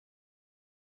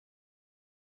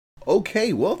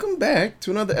Okay, welcome back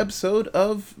to another episode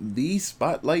of the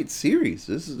Spotlight series.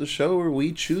 This is the show where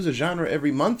we choose a genre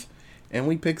every month and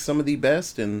we pick some of the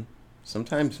best and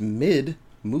sometimes mid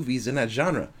movies in that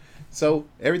genre. So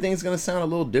everything's going to sound a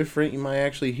little different. You might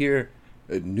actually hear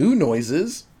new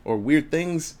noises or weird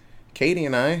things. Katie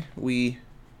and I,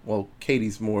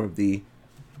 Katie's more of the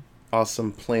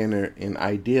awesome planner and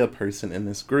idea person in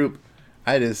this group.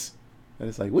 I just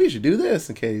like, we should do this.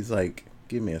 And Katie's like,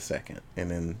 give me a second.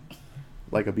 And then,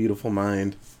 like a beautiful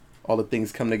mind, all the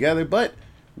things come together. But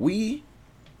we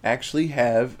actually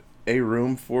have a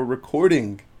room for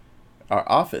recording. Our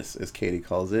office, as Katie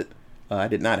calls it. I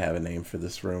did not have a name for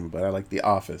this room, but I like the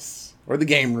office or the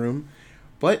game room.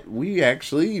 But we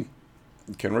actually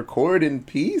can record in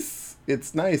peace.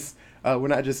 It's nice. We're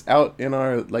not just out in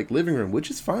our living room, which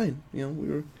is fine. You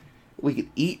know, we could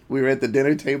eat. We were at the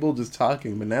dinner table just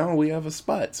talking, but now we have a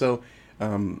spot. So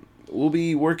we'll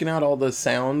be working out all the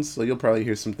sounds. So you'll probably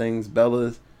hear some things.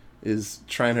 Bella is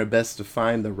trying her best to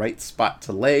find the right spot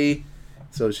to lay.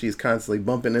 So she's constantly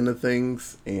bumping into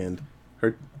things, and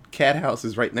her cat house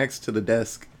is right next to the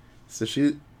desk. So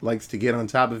she likes to get on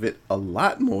top of it a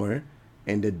lot more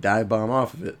and to dive bomb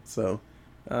off of it. So,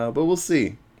 but we'll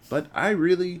see. But I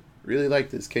really, really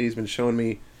like this. Katie's been showing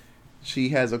me. She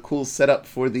has a cool setup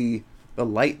for the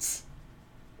lights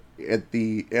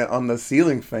on the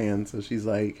ceiling fan. So she's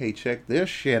like, "Hey, check this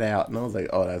shit out." And I was like,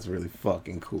 "Oh, that's really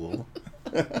fucking cool."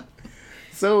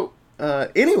 So,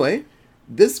 anyway,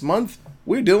 this month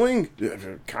we're doing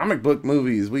comic book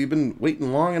movies. We've been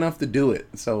waiting long enough to do it.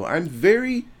 So I'm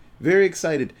very, very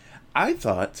excited. I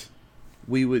thought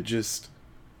we would just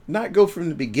not go from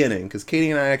the beginning, because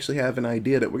Katie and I actually have an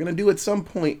idea that we're going to do at some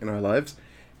point in our lives.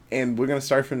 And we're going to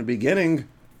start from the beginning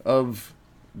of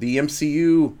the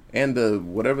MCU and the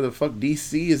whatever the fuck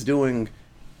DC is doing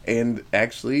and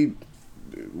actually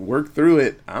work through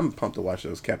it. I'm pumped to watch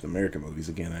those Captain America movies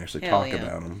again and actually Hell talk yeah.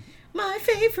 about them. My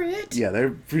favorite. Yeah,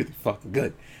 they're really fucking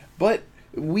good. But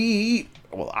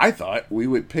I thought we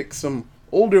would pick some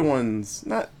older ones,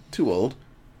 not too old,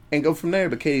 and go from there.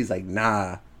 But Katie's like,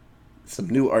 nah, some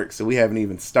new arcs that we haven't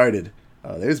even started.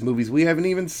 There's movies we haven't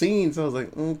even seen. So I was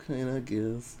like, okay, I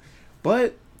guess.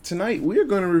 But tonight we're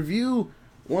going to review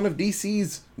one of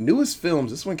DC's newest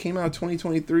films. This one came out in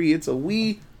 2023. It's a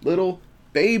wee little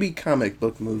baby comic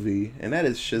book movie, and that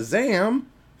is Shazam!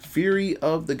 Fury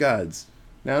of the Gods.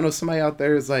 Now, I know somebody out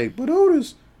there is like, but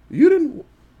Otis, you didn't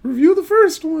review the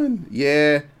first one.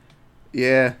 Yeah,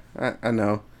 I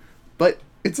know. But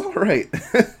it's alright.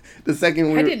 The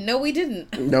second I didn't know we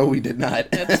didn't. No, we did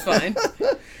not. That's fine.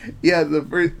 Yeah,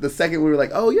 the second we were like,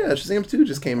 oh yeah, Shazam 2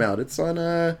 just came out. It's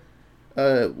on,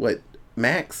 what,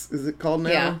 Max, is it called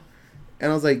now? Yeah.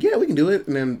 And I was like, yeah, we can do it.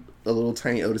 And then a little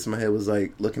tiny Otis in my head was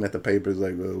like, looking at the papers,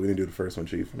 like, well, we didn't do the first one,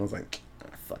 Chief. And I was like,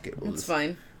 fuck it. It's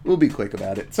fine. We'll be quick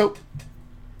about it. So,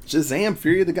 Shazam!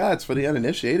 Fury of the Gods, for the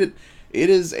uninitiated. It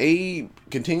is a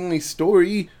continuing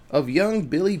story of young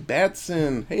Billy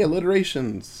Batson. Hey,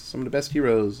 alliterations. Some of the best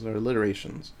heroes are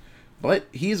alliterations. But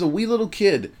he's a wee little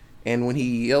kid, and when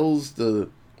he yells the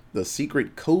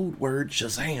secret code word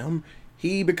Shazam,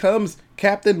 he becomes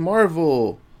Captain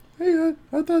Marvel. Hey,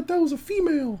 I thought that was a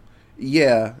female.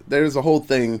 Yeah, there's a whole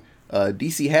thing.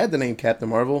 DC had the name Captain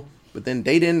Marvel, but then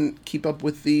they didn't keep up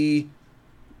with the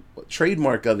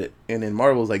trademark of it, and then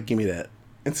Marvel's like, give me that.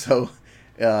 And so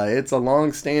it's a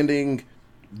long-standing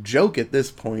joke at this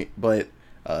point, but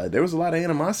there was a lot of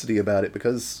animosity about it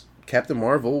because Captain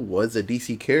Marvel was a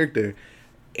DC character,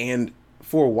 and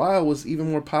for a while was even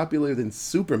more popular than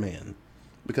Superman,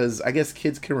 because I guess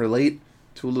kids can relate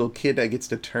to a little kid that gets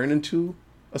to turn into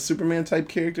a Superman type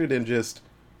character than just,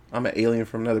 I'm an alien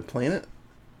from another planet.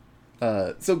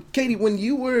 So Katie, when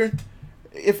you were,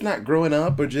 if not growing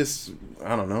up or just,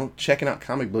 I don't know, checking out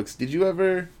comic books, did you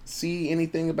ever see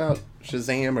anything about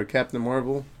Shazam or Captain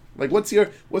Marvel? Like, what's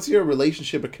your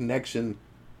relationship or connection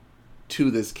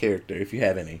to this character, if you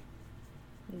have any?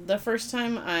 The first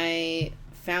time I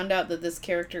found out that this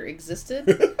character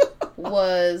existed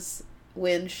was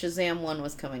when Shazam 1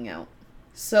 was coming out.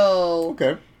 So,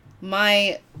 Okay.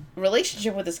 my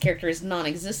relationship with this character is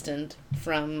non-existent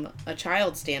from a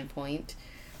child standpoint.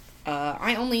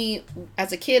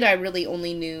 As a kid, I really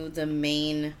only knew the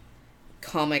main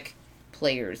comic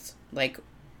players, like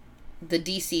the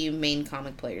DC main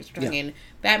comic players. We're talking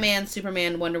Batman,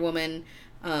 Superman, Wonder Woman.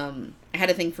 I had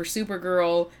a thing for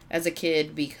Supergirl as a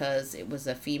kid because it was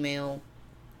a female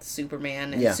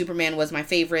Superman, and Superman was my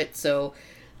favorite, so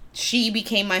she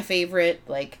became my favorite,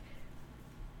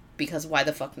 because why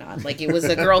the fuck not? It was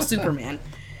a girl Superman.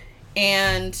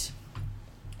 And,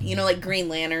 like Green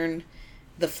Lantern,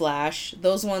 The Flash,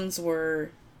 those ones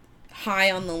were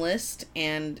high on the list,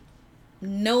 and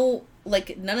no,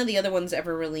 like, none of the other ones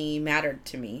ever really mattered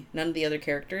to me. None of the other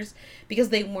characters, because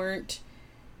they weren't,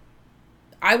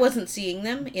 I wasn't seeing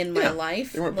them in my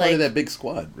life. They weren't part of that big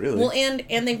squad, really. Well,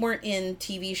 and they weren't in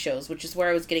TV shows, which is where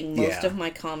I was getting most of my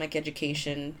comic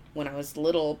education when I was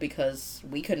little, because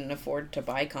we couldn't afford to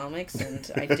buy comics,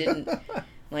 and I didn't...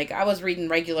 Like, I was reading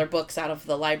regular books out of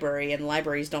the library, and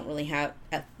libraries don't really have...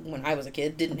 when I was a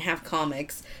kid, didn't have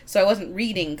comics, so I wasn't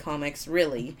reading comics,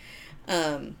 really.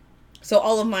 So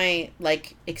all of my,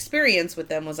 like, experience with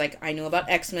them was, like, I knew about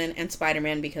X-Men and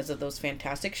Spider-Man because of those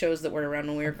fantastic shows that were around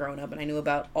when we were growing up, and I knew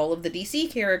about all of the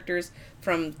DC characters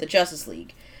from the Justice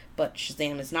League. But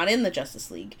Shazam is not in the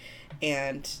Justice League,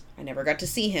 and I never got to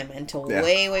see him until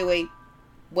way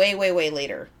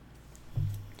later.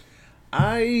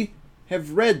 I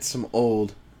have read some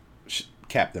old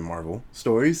Captain Marvel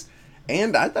stories,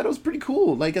 and I thought it was pretty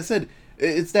cool. Like I said,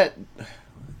 it's that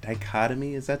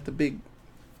dichotomy, is that the big...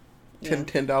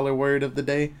 $10 word of the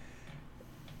day,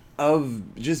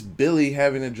 of just Billy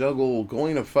having to juggle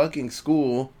going to fucking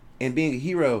school and being a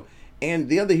hero, and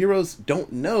the other heroes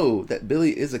don't know that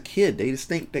Billy is a kid. They just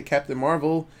think that Captain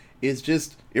Marvel is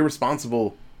just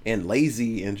irresponsible and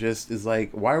lazy and just is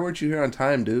like, why weren't you here on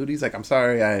time, dude? He's like, I'm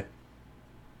sorry, I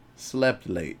slept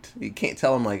late. You can't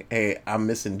tell him, like, hey, I'm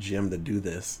missing gym to do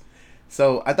this.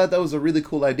 So I thought that was a really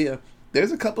cool idea.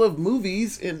 There's a couple of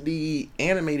movies in the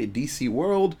animated DC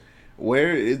world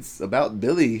where it's about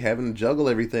Billy having to juggle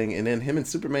everything, and then him and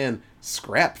Superman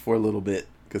scrap for a little bit,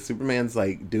 because Superman's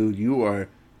like, dude, you are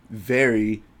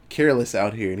very careless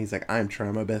out here, and he's like, I'm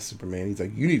trying my best, Superman. He's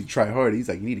like, you need to try hard. He's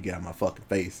like, you need to get out of my fucking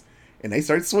face. And they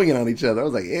start swinging on each other. I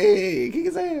was like, hey, kick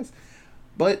his ass.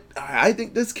 But I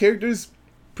think this character's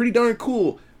pretty darn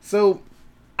cool. So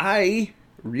I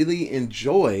really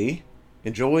enjoyed,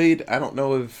 I don't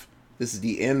know if this is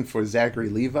the end for Zachary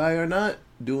Levi or not,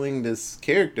 doing this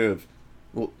character of,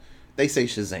 well, they say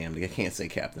Shazam, they can't say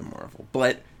Captain Marvel,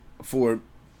 but for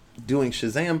doing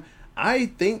Shazam, I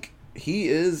think he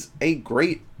is a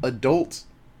great adult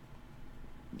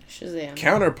Shazam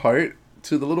counterpart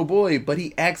to the little boy, but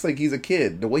he acts like he's a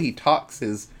kid. The way he talks,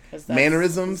 his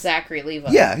mannerisms. Zachary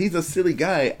Levi. Yeah, he's a silly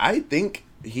guy. I think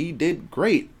he did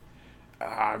great.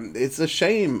 It's a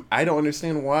shame. I don't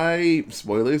understand why,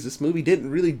 spoilers, this movie didn't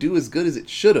really do as good as it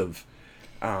should have.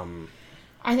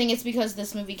 I think it's because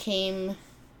this movie came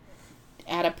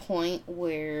at a point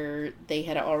where they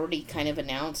had already kind of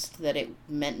announced that it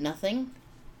meant nothing.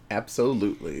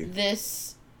 Absolutely.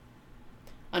 This,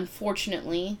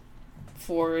 unfortunately,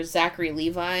 for Zachary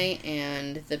Levi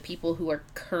and the people who are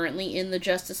currently in the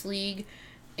Justice League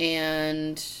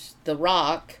and The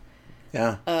Rock...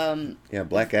 Yeah.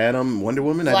 Black Adam, Wonder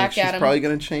Woman. I think she's probably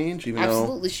going to change.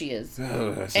 Absolutely she is.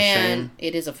 That's a shame.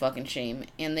 It is a fucking shame.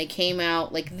 And they came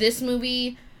out, like, this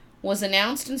movie was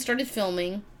announced and started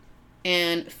filming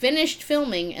and finished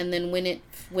filming, and then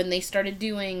when they started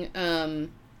doing, when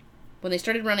they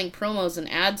started running promos and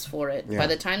ads for it, by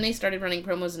the time they started running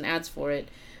promos and ads for it,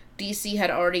 DC had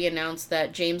already announced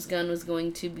that James Gunn was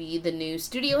going to be the new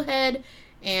studio head,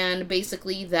 and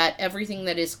basically that everything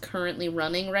that is currently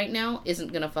running right now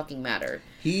isn't gonna fucking matter.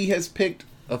 He has picked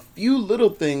a few little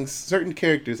things, certain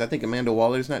characters. I think Amanda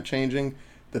Waller's not changing.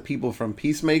 The people from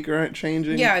Peacemaker aren't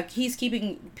changing. Yeah, he's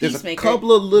keeping Peacemaker. There's a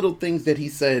couple of little things that he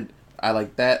said, I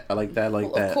like that, I like that, I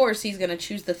like that. Of course he's gonna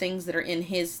choose the things that are in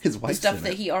his the stuff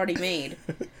that he already made.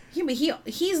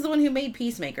 He's the one who made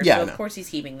Peacemaker, so of course he's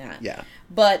keeping that. Yeah.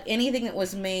 But anything that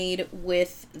was made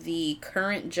with the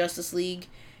current Justice League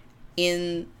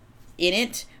in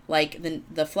it, like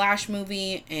the Flash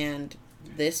movie and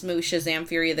this movie, Shazam: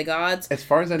 Fury of the Gods. As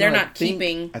far as I know, they're not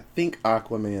keeping. I think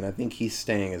Aquaman. I think he's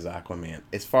staying as Aquaman.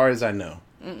 As far as I know.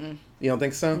 Mm-mm. You don't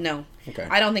think so? No. Okay.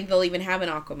 I don't think they'll even have an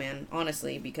Aquaman,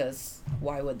 honestly, because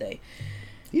why would they?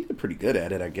 He did pretty good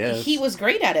at it, I guess. He was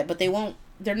great at it, but they won't.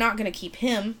 They're not going to keep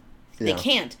him. They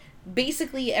can't.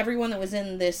 Basically, everyone that was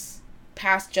in this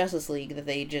past Justice League that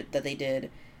they did,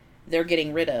 they're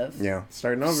getting rid of. Yeah,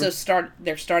 starting over. So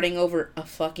they're starting over a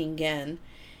fucking again.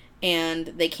 And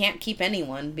they can't keep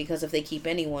anyone, because if they keep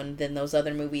anyone, then those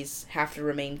other movies have to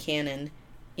remain canon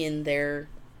in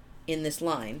this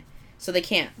line. So they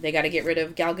can't. They got to get rid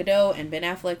of Gal Gadot and Ben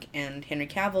Affleck and Henry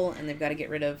Cavill, and they've got to get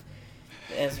rid of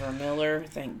Ezra Miller,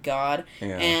 thank God.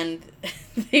 Yeah. And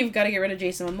they've got to get rid of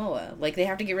Jason Momoa. Like, they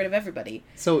have to get rid of everybody.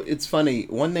 So it's funny,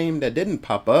 one name that didn't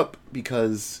pop up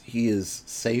because he is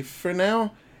safe for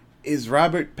now is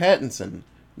Robert Pattinson.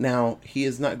 Now, he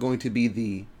is not going to be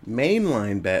the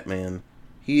mainline Batman.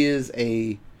 He is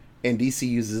and DC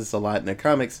uses this a lot in their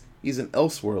comics, he's an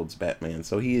Elseworlds Batman.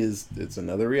 So it's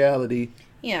another reality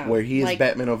Yeah. Where he is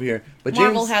Batman over here. But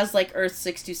Marvel James has, like, Earth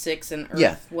 626 and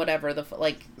Earth whatever.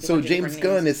 So James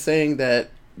Gunn is saying that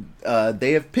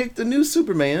they have picked a new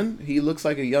Superman. He looks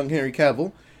like a young Henry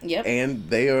Cavill. Yep. And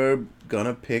they are going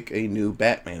to pick a new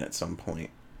Batman at some point.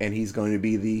 And he's going to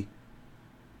be the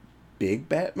big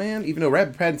Batman, even though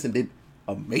Robert Pattinson did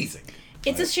amazing.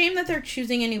 It's a shame that they're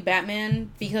choosing a new Batman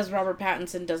because Robert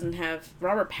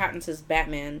Pattinson's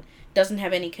Batman doesn't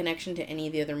have any connection to any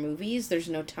of the other movies. There's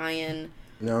no tie-in.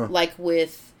 No. Like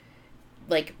with,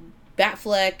 like,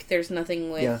 Batfleck, there's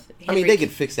nothing with... Yeah. Henry. I mean, they could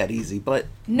fix that easy, but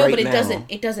no, right but it now,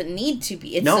 doesn't need to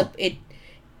be.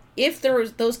 If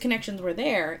those connections were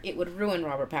there, it would ruin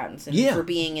Robert Pattinson for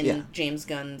being in James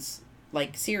Gunn's,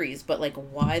 like, series. But, like,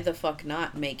 why the fuck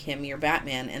not make him your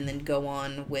Batman and then go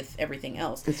on with everything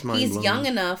else? He's young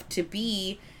enough to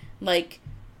be, like,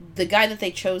 the guy that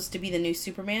they chose to be the new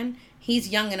Superman. He's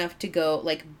young enough to go,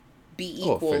 like, be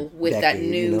equal with that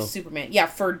new Superman. Yeah,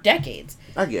 for decades.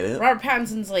 I get it. Robert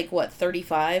Pattinson's, like, what,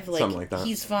 35? Like, something like that.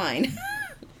 He's fine.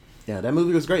 Yeah, that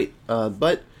movie was great.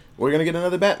 But we're going to get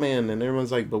another Batman. And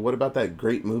everyone's like, but what about that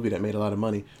great movie that made a lot of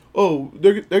money? Oh,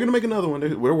 they're going to make another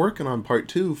one. We're working on part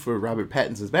 2 for Robert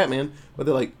Pattinson's Batman. But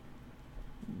they're like,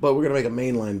 but we're going to make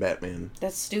a mainline Batman.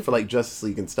 That's stupid. For, like, Justice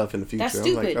League and stuff in the future. That's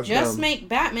stupid. I'm like, that's just dumb. make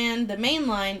Batman the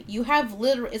mainline. You have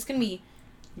it's going to be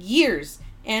years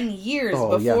and years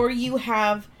before you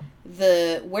have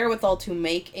the wherewithal to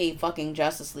make a fucking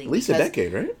Justice League. At least a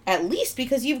decade, right? At least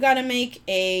because you've got to make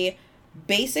a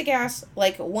basic ass,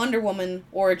 like, Wonder Woman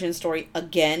origin story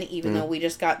again, even though we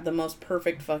just got the most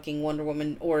perfect fucking Wonder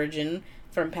Woman origin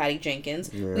from Patty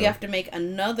Jenkins. Yeah. We have to make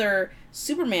another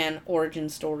Superman origin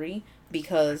story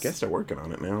because... I guess they're working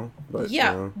on it now. But,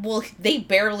 yeah, well, they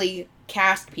barely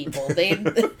cast people. They're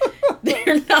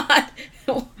not...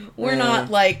 We're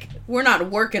not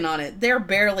working on it. They're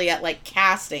barely at, like,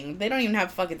 casting. They don't even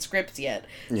have fucking scripts yet.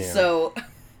 Yeah. So...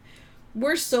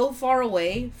 We're so far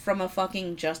away from a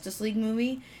fucking Justice League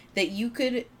movie that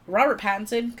Robert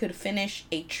Pattinson could finish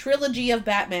a trilogy of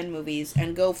Batman movies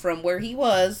and go from where he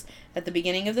was at the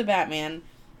beginning of the Batman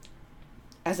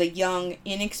as a young,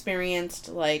 inexperienced,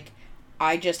 like,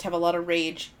 I just have a lot of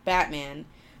rage Batman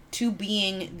to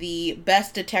being the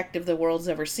best detective the world's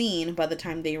ever seen by the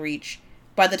time they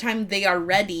are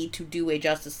ready to do a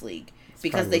Justice League.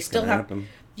 Because they still have... Happen.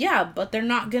 Yeah, but they're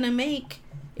not gonna make...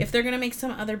 If they're going to make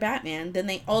some other Batman, then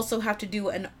they also have to do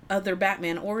an other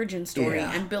Batman origin story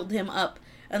and build him up,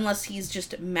 unless he's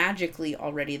just magically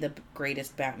already the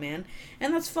greatest Batman.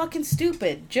 And that's fucking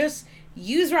stupid. Just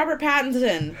use Robert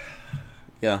Pattinson.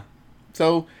 Yeah.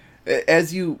 So,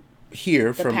 as you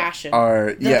hear from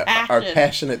our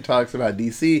passionate talks about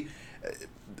DC,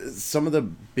 some of the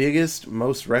biggest,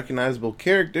 most recognizable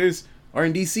characters are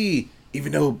in DC,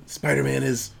 even though Spider-Man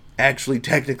is actually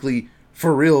technically,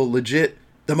 for real, legit,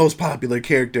 the most popular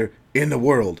character in the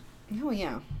world. Oh,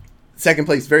 yeah. Second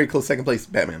place, very close second place,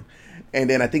 Batman. And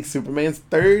then I think Superman's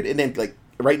third. And then, like,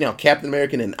 right now, Captain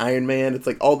America and Iron Man. It's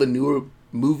like all the newer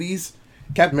movies.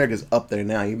 Captain America's up there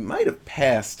now. He might have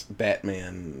passed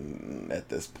Batman at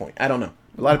this point. I don't know.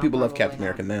 A lot of people love Captain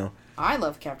America now. I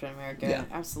love Captain America,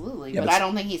 absolutely. Yeah, but I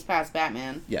don't think he's past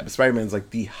Batman. Yeah, but Spider-Man's like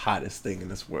the hottest thing in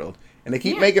this world. And they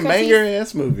keep making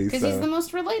banger-ass movies. Because he's the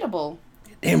most relatable.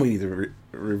 Damn, we need to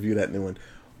review that new one.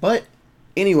 But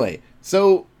anyway,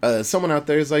 so someone out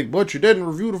there is like, but you didn't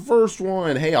review the first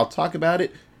one. Hey, I'll talk about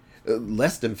it.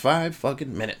 Less than 5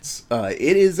 fucking minutes.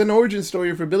 It is an origin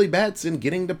story for Billy Batson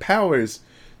getting the powers.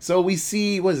 So we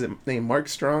see, what is it named? Mark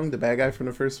Strong, the bad guy from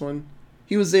the first one?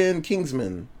 He was in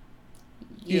Kingsman.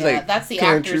 He's like, that's the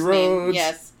actor's name.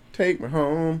 Yes. Take me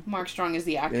home. Mark Strong is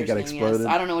the actor's name, yes.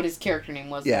 I don't know what his character name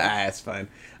was. Yeah, that's fine.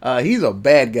 He's a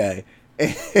bad guy.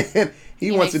 And he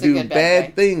wants to do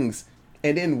bad things.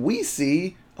 And then we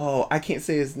see, I can't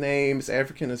say his name. It's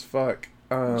African as fuck.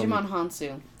 Jimon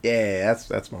Hansu. Yeah,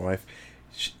 that's my wife.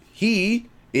 He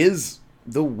is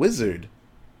the wizard.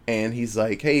 And he's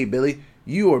like, hey, Billy,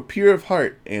 you are pure of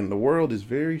heart, and the world is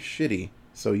very shitty.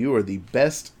 So you are the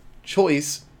best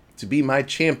choice to be my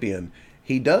champion.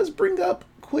 He does bring up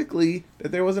quickly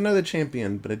that there was another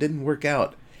champion, but it didn't work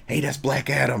out. Hey, that's Black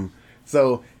Adam.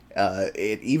 So,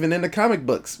 even in the comic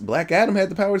books, Black Adam had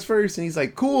the powers first, and he's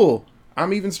like, cool.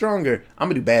 I'm even stronger. I'm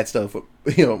gonna do bad stuff with,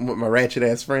 with my ratchet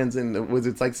ass friends, and the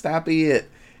wizard's like, stop it,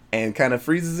 and kind of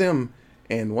freezes him.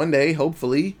 And one day,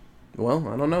 hopefully, well,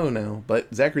 I don't know now,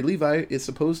 but Zachary Levi is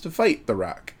supposed to fight The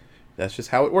Rock. That's just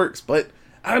how it works. But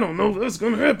I don't know if that's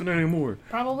gonna happen anymore.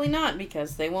 Probably not,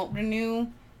 because they won't renew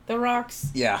The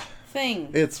Rock's thing.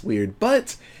 It's weird.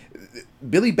 But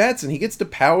Billy Batson, he gets the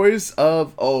powers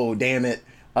of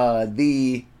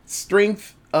the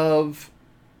strength of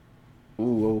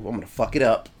ooh, I'm gonna fuck it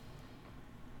up.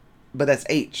 But that's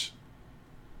H.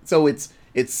 So it's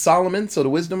Solomon, so the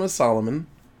wisdom of Solomon,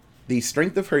 the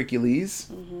strength of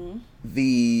Hercules,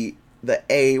 the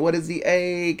A. What is the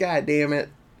A? God damn it.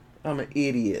 I'm an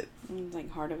idiot.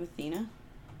 Like Heart of Athena?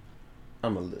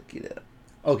 I'm gonna look it up.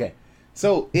 Okay.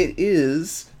 So it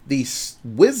is the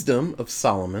wisdom of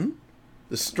Solomon,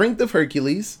 the strength of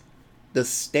Hercules, the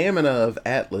stamina of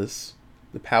Atlas,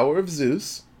 the power of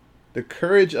Zeus, the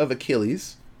courage of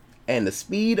Achilles, and the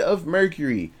speed of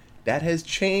Mercury. That has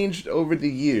changed over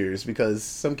the years because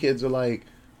some kids are like,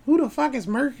 who the fuck is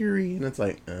Mercury? And it's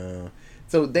like,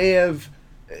 So they have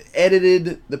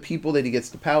edited the people that he gets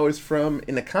the powers from.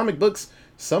 In the comic books,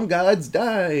 some gods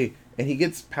die, and he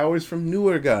gets powers from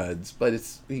newer gods, but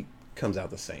he comes out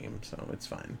the same, so it's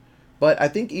fine. But I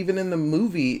think even in the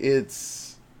movie,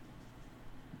 it's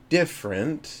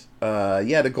different.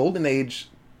 The Golden Age,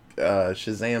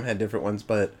 Shazam had different ones,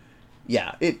 but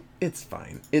yeah, it's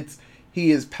fine.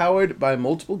 He is powered by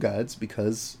multiple gods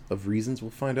because of reasons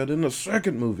we'll find out in the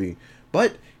second movie.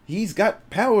 But he's got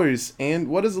powers, and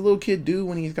what does a little kid do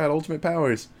when he's got ultimate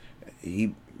powers?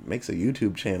 He makes a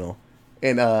YouTube channel.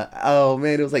 And, oh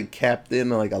man, it was like Captain,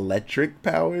 like electric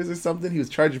powers or something. He was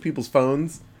charging people's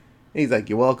phones. And he's like,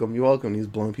 you're welcome. And he's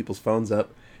blowing people's phones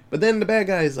up. But then the bad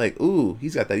guy is like, ooh,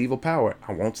 he's got that evil power.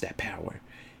 I want that power.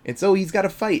 And so he's got to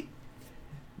fight.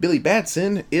 Billy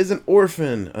Batson is an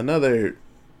orphan. Another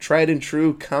tried and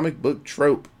true comic book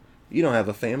trope. You don't have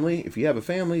a family. If you have a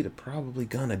family, they're probably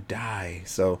gonna die.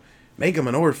 So make him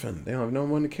an orphan. They don't have no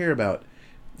one to care about.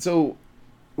 So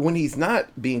when he's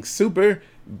not being super,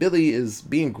 Billy is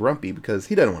being grumpy because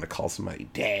he doesn't want to call somebody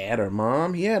dad or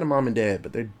mom. He had a mom and dad,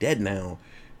 but they're dead now.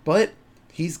 But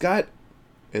he's got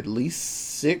at least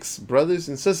 6 brothers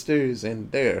and sisters,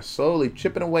 and they're slowly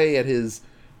chipping away at his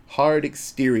hard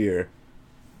exterior.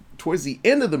 Towards the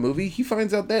end of the movie, he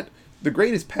finds out that the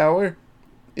greatest power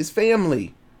is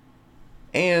family.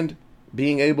 And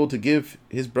being able to give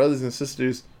his brothers and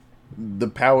sisters the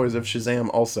powers of Shazam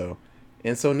also.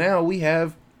 And so now we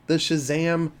have the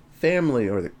Shazam family,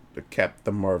 or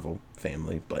the Marvel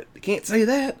family, but they can't say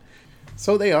that.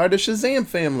 So they are the Shazam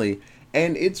family.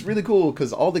 And it's really cool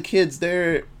because all the kids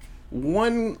there,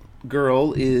 one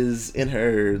girl is in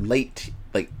her late,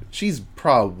 she's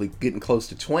probably getting close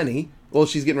to 20. Well,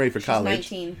 she's getting ready for college.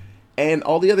 She's 19. And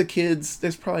all the other kids,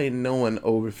 there's probably no one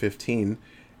over 15.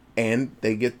 And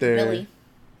they get their... Billy.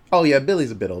 Oh, yeah,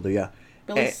 Billy's a bit older, yeah.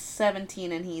 Billy's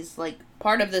 17, and he's,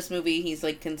 part of this movie, he's,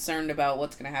 concerned about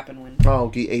what's going to happen when... Oh,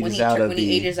 he ages out of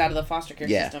the foster care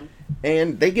system.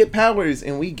 And they get powers,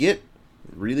 and we get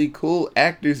really cool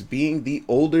actors being the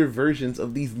older versions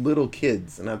of these little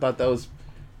kids. And I thought that was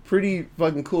pretty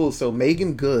fucking cool. So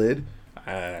Megan Good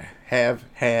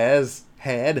has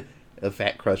had a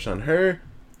fat crush on her.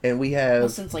 And we have... Well,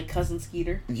 since, Cousin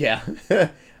Skeeter. Yeah.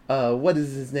 What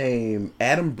is his name?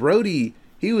 Adam Brody.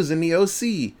 He was in the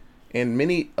OC. And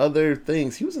many other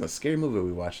things. He was in a scary movie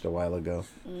we watched a while ago.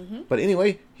 Mm-hmm. But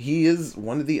anyway, he is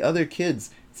one of the other kids.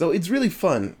 So it's really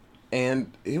fun.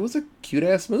 And it was a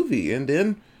cute-ass movie. And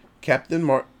then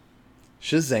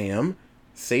Shazam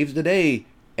saves the day.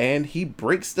 And he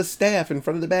breaks the staff in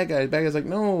front of the bad guy. The bad guy's like,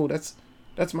 no, that's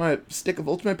my stick of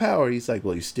ultimate power. He's like,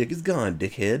 well, your stick is gone,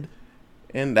 dickhead.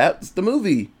 And that's the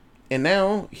movie. And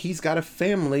now he's got a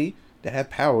family that have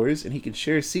powers and he can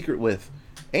share a secret with.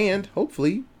 And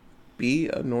hopefully be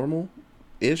a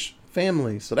normal-ish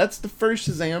family. So that's the first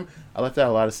Shazam. I left out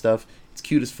a lot of stuff. It's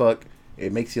cute as fuck.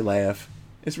 It makes you laugh.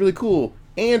 It's really cool.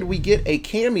 And we get a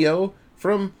cameo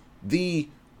from the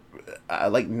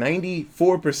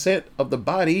 94% of the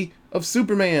body of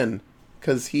Superman.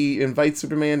 Because he invites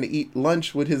Superman to eat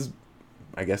lunch with his,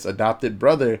 I guess, adopted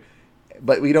brother.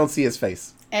 But we don't see his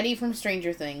face. Eddie from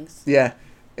Stranger Things. Yeah.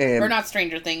 Or not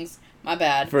Stranger Things. My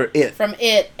bad. For It. From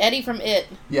It. Eddie from It.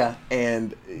 Yeah.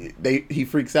 And he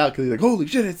freaks out because he's like, holy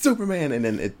shit, it's Superman. And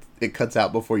then it cuts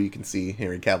out before you can see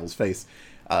Henry Cavill's face.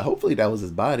 Hopefully that was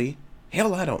his body.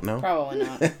 Hell, I don't know. Probably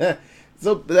not.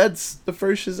 So that's the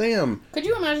first Shazam. Could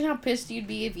you imagine how pissed you'd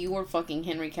be if you were fucking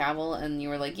Henry Cavill and you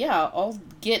were like, yeah, I'll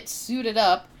get suited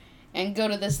up and go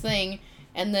to this thing,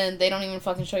 and then they don't even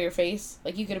fucking show your face?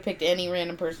 You could have picked any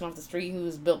random person off the street who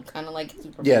was built kind of like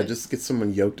Superman. Yeah, just get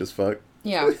someone yoked as fuck.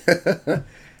 Yeah.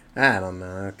 I don't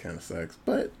know. That kind of sucks.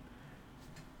 But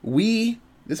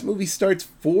this movie starts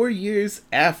 4 years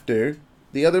after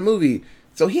the other movie.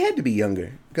 So he had to be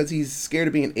younger because he's scared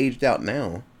of being aged out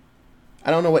now.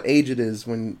 I don't know what age it is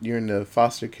when you're in the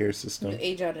foster care system. You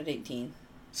age out at 18.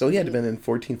 So he had to have been in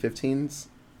 14, 15s?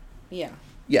 Yeah.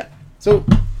 Yeah. So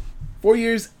 4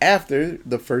 years after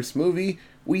the first movie,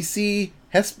 we see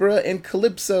Hespera and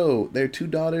Calypso. They're two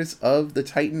daughters of the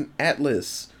Titan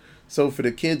Atlas. So for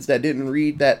the kids that didn't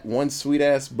read that one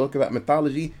sweet-ass book about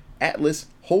mythology, Atlas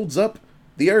holds up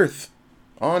the earth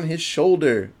on his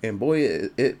shoulder. And boy,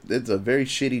 it's a very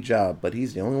shitty job, but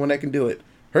he's the only one that can do it.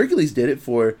 Hercules did it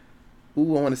for, I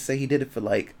want to say he did it for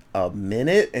like a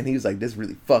minute, and he was like, this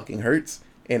really fucking hurts.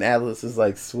 And Atlas is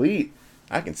like, sweet,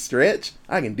 I can stretch,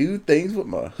 I can do things with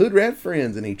my hood rat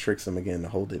friends. And he tricks him again to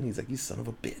hold it, and he's like, you son of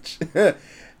a bitch.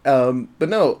 But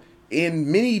no,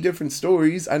 in many different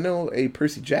stories, I know a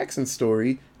Percy Jackson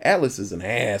story, Atlas is an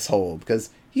asshole because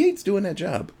he hates doing that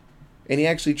job. And he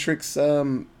actually tricks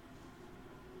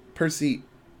Percy,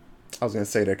 I was going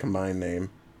to say their combined name,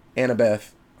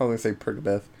 Annabeth, I was going to say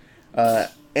Pergabeth,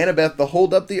 Annabeth to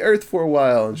hold up the earth for a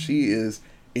while, and she is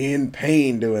in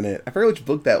pain doing it. I forget which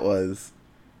book that was.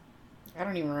 I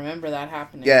don't even remember that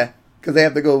happening. Yeah, because they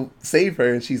have to go save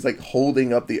her, and she's like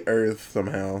holding up the earth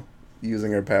somehow,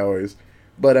 using her powers.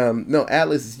 But no,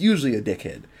 Atlas is usually a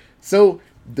dickhead. So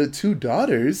the two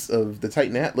daughters of the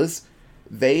Titan Atlas,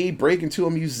 they break into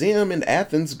a museum in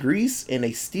Athens, Greece, and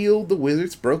they steal the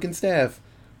wizard's broken staff.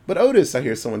 But Otis, I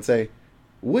hear someone say,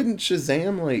 wouldn't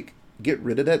Shazam, like, get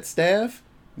rid of that staff?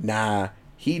 Nah,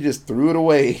 he just threw it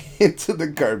away into the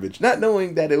garbage, not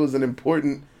knowing that it was an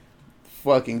important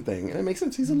fucking thing. And it makes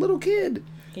sense, he's a little kid.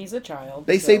 He's a child.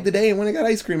 They saved the day and went and got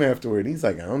ice cream afterward. He's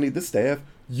like, I don't need this staff.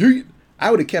 Yeet. I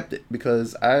would have kept it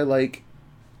because I like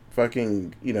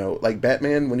fucking, like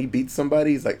Batman when he beats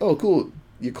somebody, he's like, oh, cool,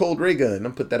 your cold ray gun.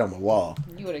 I'm put that on my wall.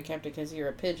 You would have kept it because you're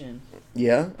a pigeon.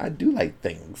 Yeah, I do like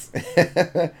things.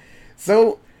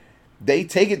 So they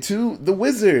take it to the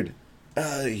wizard.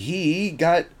 He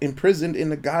got imprisoned in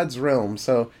the God's realm,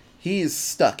 so he is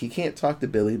stuck. He can't talk to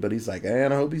Billy, but he's like,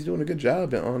 and I hope he's doing a good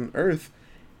job on Earth.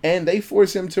 And they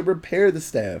force him to repair the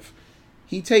staff.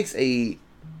 He takes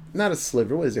not a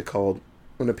sliver, what is it called?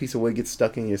 When a piece of wood gets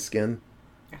stuck in your skin?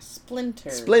 A splinter.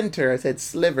 Splinter. I said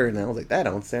sliver, and I was like, that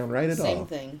don't sound right at all. Same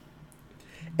thing.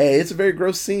 Hey, it's a very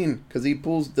gross scene, because he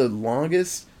pulls the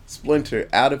longest splinter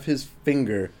out of his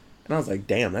finger. And I was like,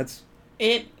 damn, that's...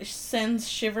 It sends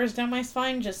shivers down my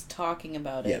spine just talking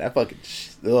about it. Yeah, that fucking...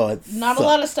 Not sucks. A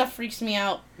lot of stuff freaks me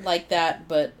out like that,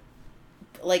 but...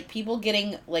 Like, people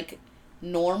getting, like,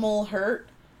 normal hurt...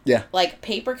 Yeah. Like,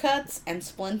 paper cuts and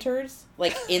splinters.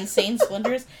 Like, insane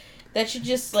splinters. That should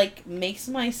just, like, makes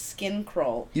my skin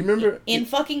crawl. You remember... In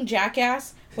fucking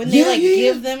Jackass, when they,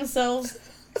 give themselves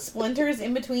splinters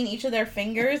in between each of their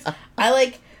fingers, I,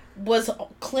 like, was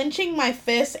clenching my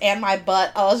fist and my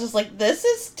butt. I was just like, this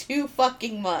is too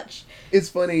fucking much. It's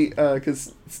funny,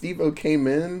 because Steve-O came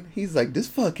in, he's like, this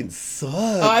fucking sucks.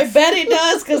 Oh, I bet it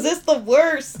does, because it's the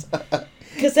worst.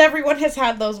 Because everyone has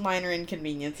had those minor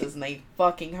inconveniences and they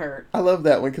fucking hurt. I love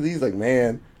that one because he's like,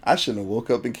 man, I shouldn't have woke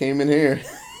up and came in here.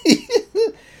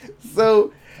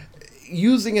 So,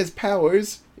 using his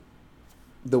powers,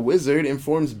 the wizard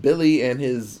informs Billy and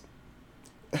his...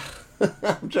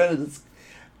 I'm trying to...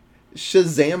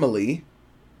 Shazamily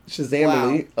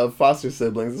wow. Of foster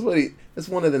siblings. That's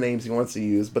one of the names he wants to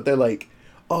use. But they're like,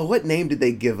 oh, what name did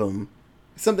they give him?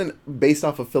 Something based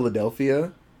off of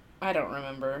Philadelphia. I don't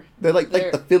remember. They're like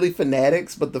the Philly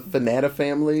Fanatics, but the Fanata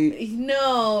family.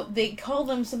 No, they call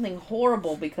them something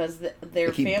horrible because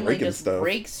their family just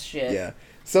breaks shit. Yeah.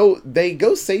 So they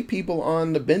go save people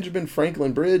on the Benjamin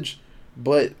Franklin Bridge,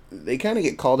 but they kind of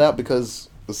get called out because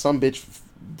some bitch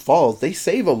falls. They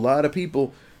save a lot of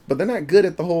people, but they're not good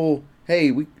at the whole,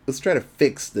 hey, let's try to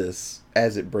fix this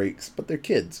as it breaks. But they're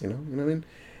kids, you know what I mean?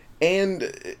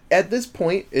 And at this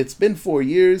point, it's been 4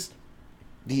 years.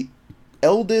 The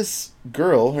eldest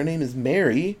girl, her name is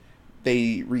Mary.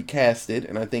 They recasted,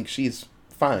 and I think she's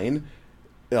fine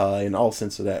in all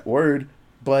sense of that word.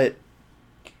 But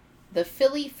the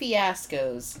Philly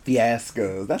Fiascos.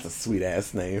 Fiascos. That's a sweet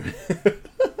ass name.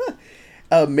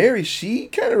 Mary, she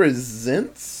kind of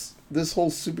resents this whole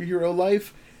superhero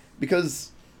life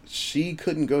because she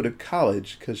couldn't go to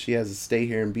college because she has to stay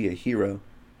here and be a hero.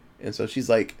 And so she's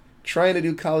like trying to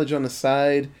do college on the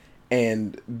side,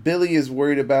 and Billy is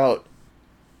worried about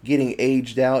getting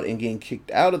aged out and getting kicked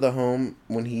out of the home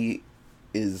when he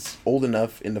is old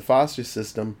enough in the foster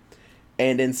system.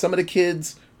 And then some of the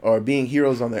kids are being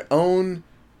heroes on their own,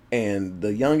 and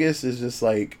the youngest is just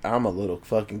like, I'm a little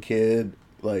fucking kid.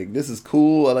 Like, this is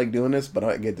cool. I like doing this, but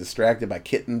I get distracted by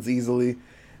kittens easily.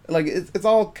 Like, it's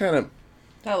all kind of...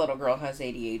 That little girl has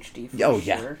ADHD for sure.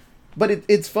 Yeah. But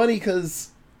it's funny because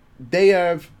they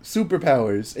have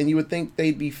superpowers, and you would think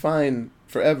they'd be fine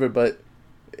forever, but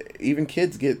even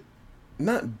kids get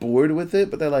not bored with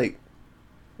it, but they're like,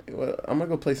 well, I'm gonna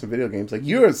go play some video games. Like,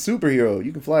 you're a superhero,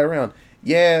 you can fly around.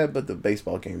 Yeah, but the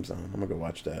baseball game's on. I'm gonna go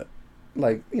watch that.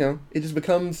 Like, it just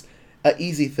becomes a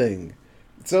easy thing.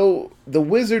 So the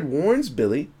wizard warns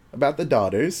Billy about the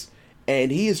daughters,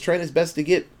 and he is trying his best to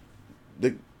get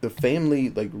the family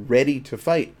like ready to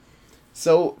fight.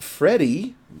 So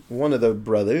Freddy, one of the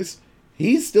brothers,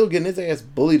 he's still getting his ass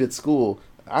bullied at school.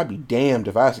 I'd be damned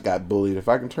if I got bullied. If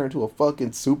I can turn into a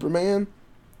fucking Superman,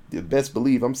 you best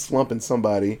believe I'm slumping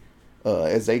somebody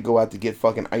as they go out to get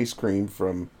fucking ice cream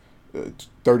from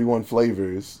 31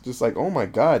 flavors. Just like, oh my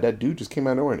god, that dude just came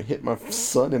out of nowhere and hit my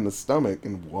son in the stomach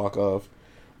and walk off.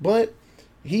 But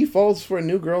he falls for a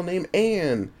new girl named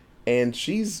Anne, and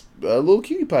she's a little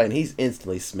cutie pie, and he's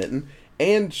instantly smitten.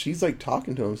 And she's like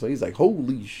talking to him, so he's like,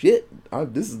 holy shit,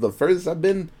 this is the furthest I've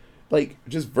been, like,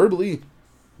 just verbally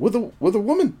with a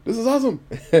woman. This is awesome.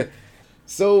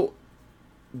 So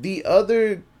the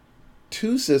other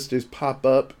two sisters pop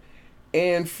up,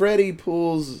 and Freddy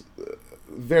pulls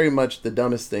very much the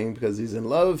dumbest thing because he's in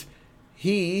love.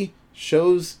 He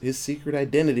shows his secret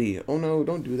identity. Oh no,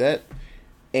 don't do that.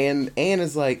 And Anne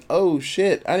is like, oh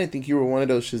shit, I didn't think you were one of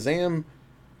those Shazam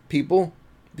people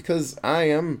because I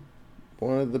am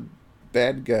one of the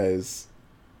bad guys.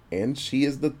 And she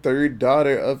is the third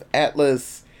daughter of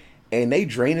Atlas. And they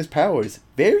drain his powers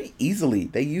very easily.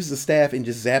 They use the staff and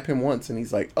just zap him once. And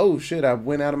he's like, oh shit, I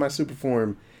went out of my super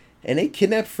form. And they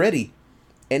kidnap Freddy.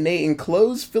 And they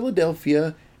enclose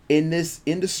Philadelphia in this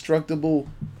indestructible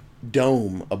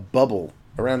dome, a bubble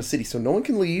around the city. So no one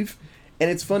can leave. And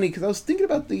it's funny because I was thinking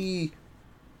about the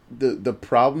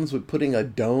problems with putting a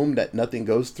dome that nothing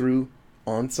goes through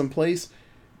on someplace.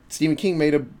 Stephen King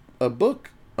made a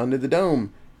book, Under the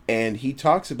Dome. And he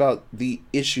talks about the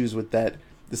issues with that.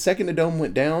 The second the dome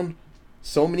went down,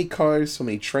 so many cars, so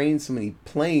many trains, so many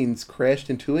planes crashed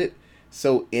into it.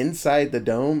 So inside the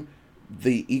dome,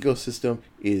 the ecosystem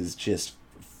is just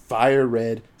fire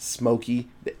red, smoky,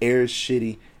 the air is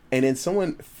shitty. And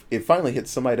then it finally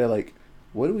hits somebody, they're like,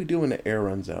 what do we do when the air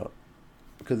runs out?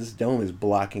 Because this dome is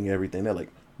blocking everything. They're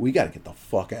like, we got to get the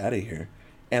fuck out of here.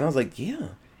 And I was like, yeah,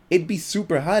 it'd be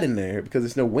super hot in there because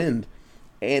there's no wind.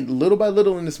 And little by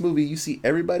little in this movie, you see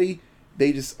everybody,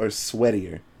 they just are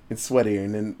sweatier and sweatier.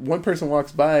 And then one person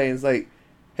walks by and is like,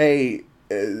 hey,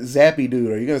 Zappy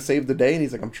dude, are you going to save the day? And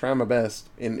he's like, I'm trying my best.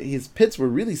 And his pits were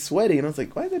really sweaty. And I was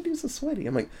like, why is that dude so sweaty?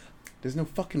 I'm like, there's no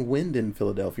fucking wind in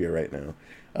Philadelphia right now.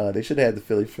 They should have had the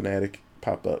Philly Fanatic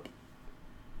pop up.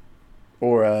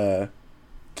 Or,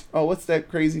 what's that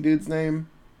crazy dude's name?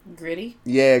 Gritty?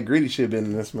 Yeah, Gritty should have been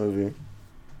in this movie.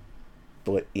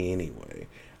 But anyway.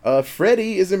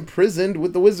 Freddy is imprisoned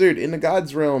with the wizard in the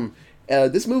God's realm.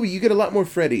 This movie, you get a lot more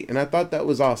Freddy, and I thought that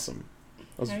was awesome.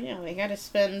 Oh yeah, they gotta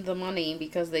spend the money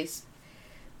because they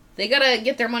gotta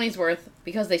get their money's worth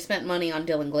because they spent money on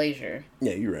Dylan Glazier.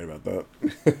 Yeah, you're right about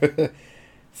that.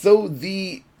 So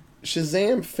the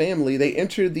Shazam family, they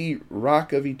enter the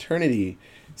Rock of Eternity.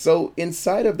 So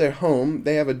inside of their home,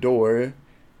 they have a door,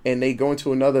 and they go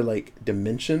into another, like,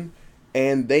 dimension,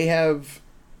 and they have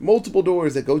multiple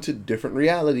doors that go to different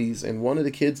realities, and one of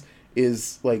the kids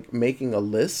is, like, making a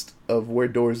list of where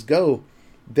doors go.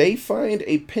 They find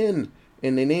a pen,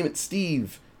 and they name it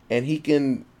Steve, and he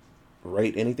can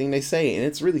write anything they say, and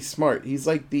it's really smart. He's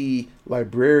like the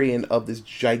librarian of this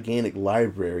gigantic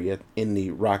library in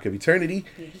the Rock of Eternity.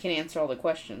 He can answer all the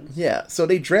questions. Yeah, so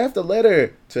they draft a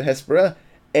letter to Hespera,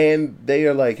 and they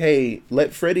are like, hey,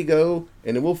 let Freddy go,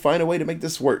 and then we'll find a way to make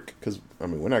this work. Because, I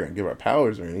mean, we're not going to give our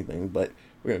powers or anything, but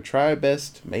we're going to try our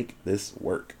best to make this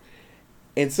work.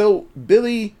 And so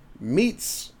Billy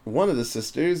meets one of the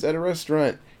sisters at a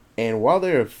restaurant, and while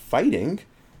they're fighting,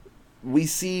 we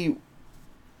see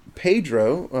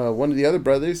Pedro, one of the other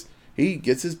brothers, he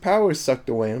gets his powers sucked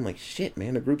away. And I'm like, shit,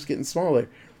 man, the group's getting smaller.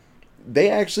 They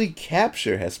actually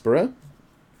capture Hespera.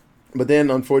 But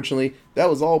then, unfortunately, that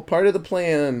was all part of the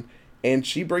plan. And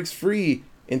she breaks free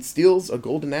and steals a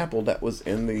golden apple that was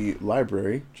in the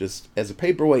library just as a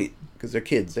paperweight. Because they're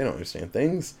kids, they don't understand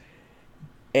things.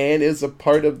 And is a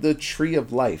part of the Tree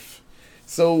of Life.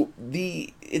 So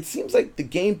it seems like the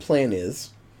game plan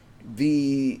is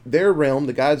their realm,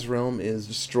 the God's realm, is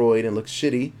destroyed and looks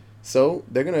shitty. So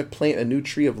they're going to plant a new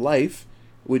Tree of Life,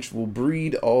 which will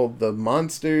breed all the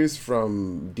monsters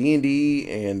from D&D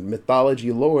and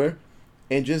mythology lore,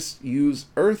 and just use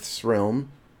Earth's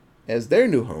realm as their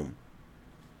new home.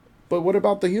 But what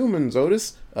about the humans,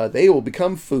 Otis? They will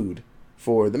become food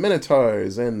for the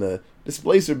Minotaurs and the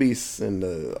Displacer Beasts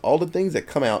and all the things that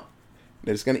come out.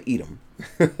 They're just going to eat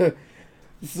them.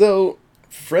 So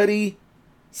Freddy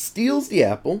steals the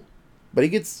apple, but he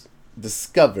gets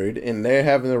discovered, and they're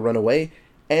having to run away.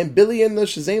 And Billy and the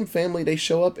Shazam family, they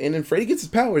show up, and then Freddy gets his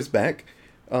powers back,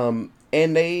 and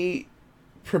they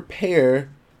prepare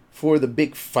for the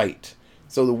big fight.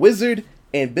 So the wizard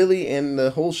and Billy and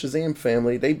the whole Shazam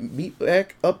family, they meet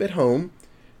back up at home.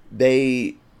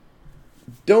 They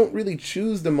don't really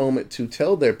choose the moment to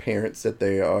tell their parents that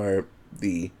they are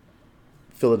the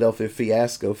Philadelphia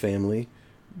Fiasco family,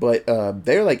 but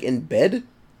they're like in bed,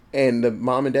 and the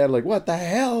mom and dad are like, "What the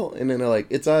hell?" And then they're like,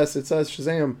 it's us,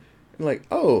 Shazam." And like,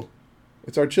 "Oh,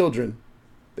 it's our children.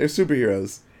 They're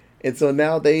superheroes." And so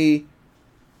now they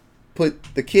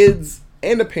put the kids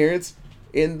and the parents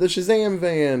in the Shazam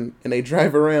van, and they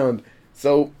drive around.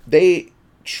 So they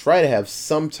try to have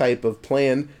some type of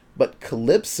plan, but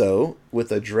Calypso,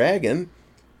 with a dragon,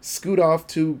 scoot off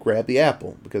to grab the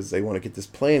apple because they want to get this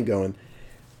plan going.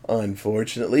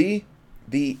 Unfortunately,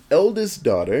 the eldest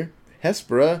daughter,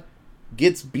 Hespera,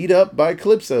 gets beat up by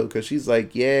Calypso because she's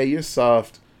like, "Yeah, you're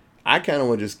soft. I kind of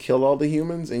want to just kill all the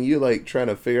humans, and you like trying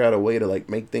to figure out a way to like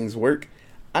make things work.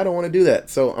 I don't want to do that,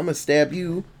 so I'm gonna stab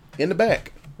you in the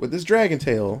back with this dragon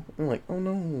tail." I'm like, "Oh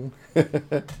no."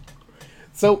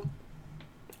 So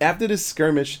after this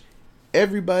skirmish,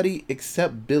 everybody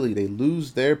except Billy, they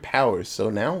lose their powers. So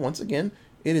now, once again,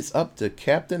 it is up to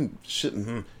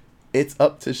It's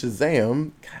up to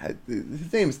Shazam. God,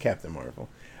 his name is Captain Marvel.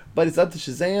 But it's up to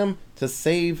Shazam to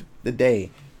save the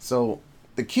day. So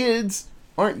the kids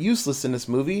aren't useless in this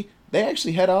movie. They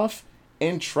actually head off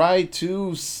and try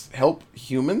to help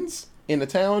humans in the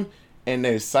town. And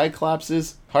there's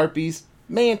Cyclopses, Harpies,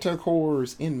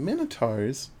 Manticores, and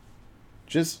Minotaurs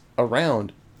just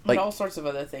around. Like, and all sorts of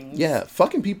other things. Yeah,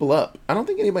 fucking people up. I don't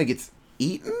think anybody gets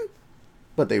eaten,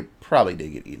 but they probably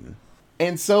did get eaten.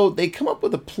 And so they come up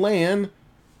with a plan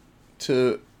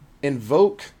to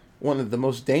invoke one of the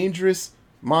most dangerous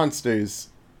monsters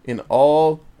in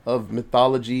all of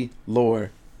mythology lore,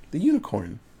 the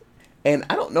unicorn. And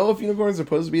I don't know if unicorns are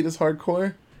supposed to be this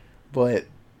hardcore, but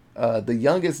the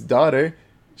youngest daughter,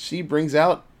 she brings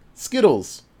out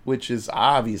Skittles, which is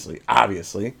obviously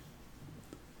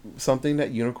something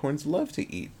that unicorns love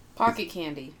to eat. Pocket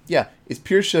candy. Yeah, it's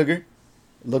pure sugar.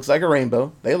 It looks like a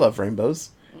rainbow. They love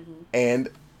rainbows. And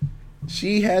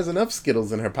she has enough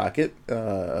Skittles in her pocket,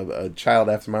 a child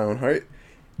after my own heart,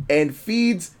 and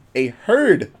feeds a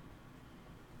herd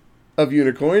of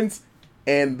unicorns,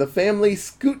 and the family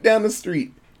scoot down the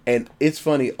street. And it's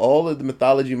funny, all of the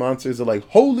mythology monsters are like,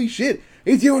 "Holy shit,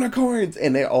 it's unicorns!"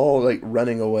 And they're all like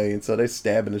running away, and so they're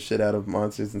stabbing the shit out of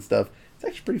monsters and stuff. It's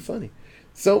actually pretty funny.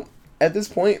 So at this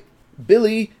point,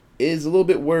 Billy is a little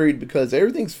bit worried because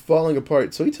everything's falling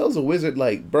apart. So he tells the wizard,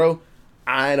 like, "Bro,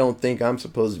 I don't think I'm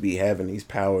supposed to be having these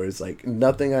powers. Like,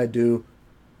 nothing I do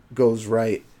goes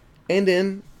right." And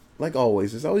then, like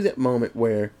always, there's always that moment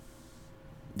where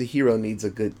the hero needs a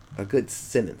good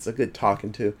sentence, a good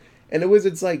talking to. And the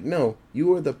wizard's like, "No,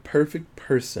 you are the perfect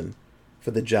person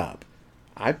for the job.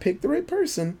 I picked the right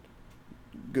person.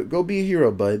 Go be a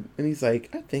hero, bud." And he's like,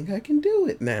 "I think I can do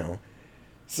it now."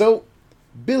 So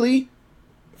Billy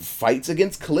fights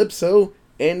against Calypso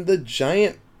and the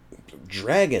giant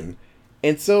dragon.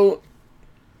 And so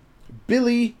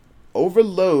Billy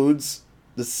overloads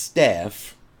the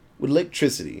staff with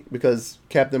electricity because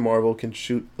Captain Marvel can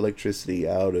shoot electricity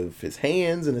out of his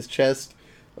hands and his chest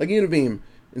like a unibeam.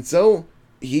 And so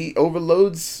he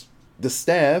overloads the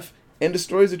staff and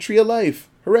destroys the Tree of Life.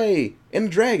 Hooray! And the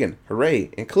dragon.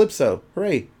 Hooray! And Calypso.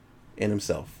 Hooray! And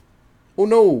himself. Oh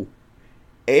no!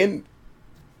 And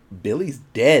Billy's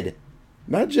dead.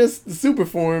 Not just the super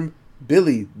form.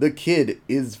 Billy, the kid,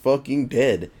 is fucking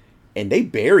dead. And they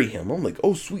bury him. I'm like,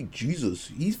 "Oh, sweet Jesus.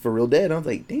 He's for real dead." I was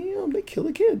like, damn, they kill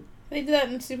a kid. They did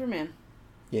that in Superman.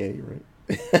 Yeah, you're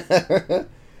right.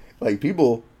 Like,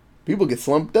 people get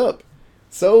slumped up.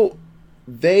 So,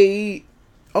 the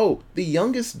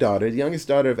youngest daughter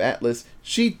of Atlas,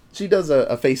 she does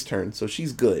a face turn, so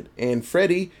she's good. And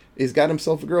Freddy has got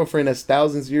himself a girlfriend that's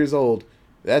thousands of years old.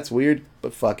 That's weird,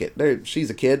 but fuck it. She's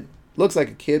a kid. Looks like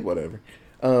a kid, whatever.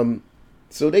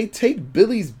 So they take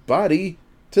Billy's body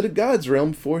to the God's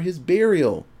realm for his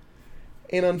burial.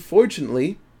 And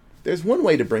unfortunately, there's one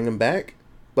way to bring him back,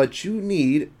 but you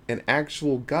need an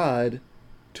actual god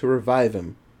to revive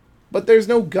him. But there's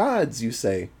no gods, you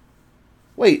say.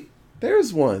 Wait,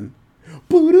 there's one.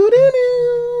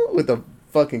 With the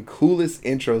fucking coolest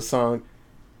intro song.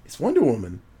 It's Wonder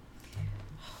Woman.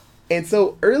 And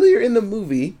so earlier in the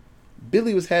movie,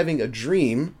 Billy was having a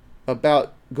dream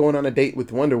about going on a date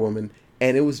with Wonder Woman,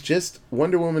 and it was just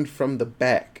Wonder Woman from the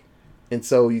back. And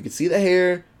so you could see the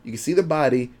hair, you could see the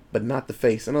body, but not the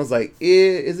face. And I was like,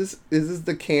 is this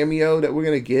the cameo that we're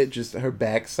gonna get, just her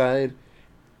backside?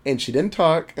 And she didn't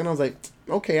talk, and I was like,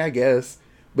 okay, I guess.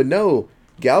 But no,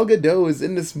 Gal Gadot is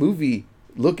in this movie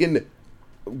looking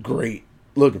great,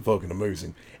 looking fucking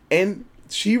amazing. And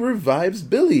she revives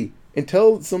Billy. and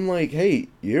tell some like, hey,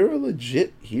 you're a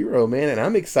legit hero, man, and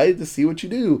I'm excited to see what you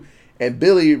do. And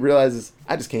Billy realizes,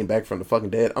 I just came back from the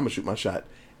fucking dead. I'm gonna shoot my shot.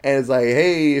 And it's like,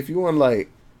 hey, if you want to like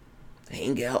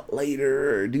hang out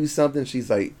later or do something, she's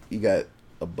like, you got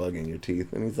a bug in your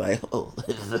teeth. And he's like, oh,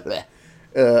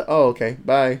 oh, okay,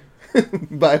 bye.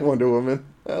 Bye, Wonder Woman.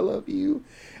 I love you.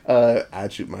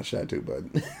 I'd shoot my shot too,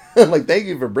 bud. I'm like, thank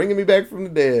you for bringing me back from the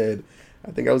dead. I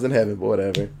think I was in heaven, but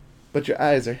whatever. But your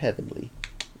eyes are heavenly.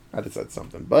 I just said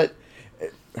something. But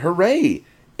hooray.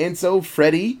 And so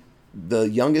Freddy, the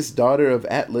youngest daughter of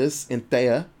Atlas,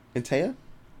 Anthea?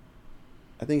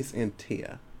 I think it's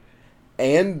Antea.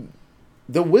 And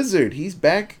the wizard, he's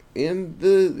back in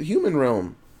the human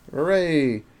realm.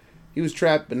 Hooray. He was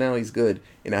trapped, but now he's good.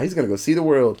 And now he's going to go see the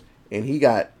world. And he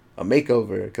got a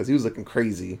makeover because he was looking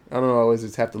crazy. I don't know, I always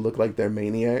just have to look like they're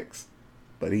maniacs.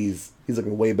 But he's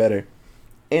looking way better.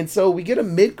 And so we get a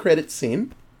mid-credit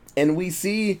scene. And we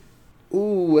see...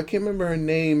 Ooh, I can't remember her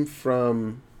name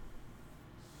from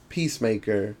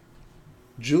Peacemaker.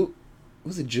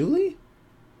 Was it Julie?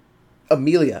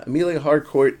 Amelia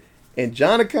Harcourt, and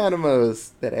John Economos,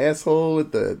 that asshole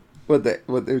with what they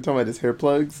were talking about, his hair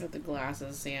plugs with the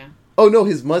glasses, yeah. Oh no,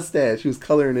 his mustache. He was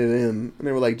coloring it in, and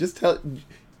they were like, "Just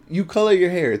you color your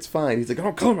hair, it's fine." He's like, "I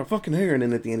don't color my fucking hair," and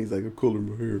then at the end, he's like, "I color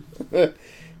my hair."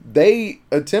 They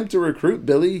attempt to recruit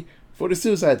Billy for the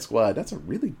Suicide Squad. That's a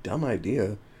really dumb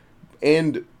idea,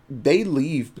 and they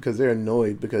leave because they're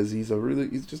annoyed because he's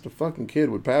just a fucking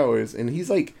kid with powers, and he's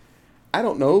like, I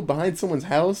don't know, behind someone's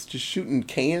house, just shooting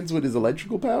cans with his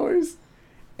electrical powers.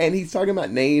 And he's talking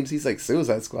about names. He's like,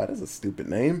 Suicide Squad, that's a stupid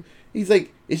name. He's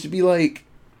like, it should be like,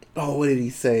 oh, what did he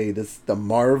say? The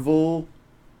Marvel.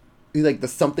 He's like, the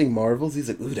something Marvels. He's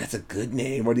like, ooh, that's a good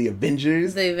name. Or the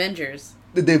Avengers. The Avengers.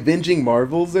 The Avenging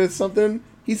Marvels or something.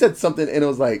 He said something and it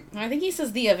was like... I think he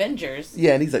says the Avengers.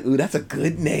 Yeah, and he's like, ooh, that's a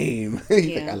good name.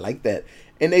 He's like, I like that.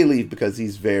 And they leave because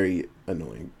he's very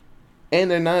annoying. And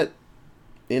they're not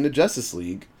in the Justice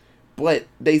League, but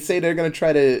they say they're going to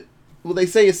try to... Well, they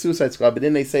say it's Suicide Squad, but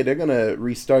then they say they're going to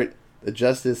restart the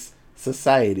Justice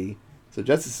Society. So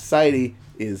Justice Society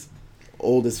is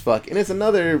old as fuck. And it's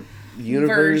another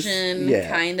universe... Version,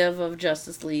 kind of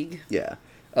Justice League. Yeah.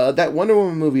 That Wonder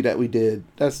Woman movie that we did,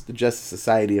 that's the Justice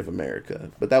Society of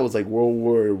America. But that was like World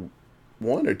War I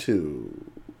or II?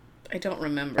 I don't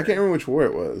remember. I can't remember which war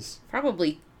it was.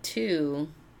 Probably II.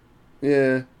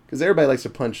 Yeah, because everybody likes to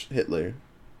punch Hitler.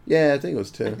 Yeah, I think it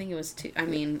was II. I think it was II. I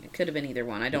mean, it could have been either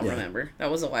one. I don't remember. That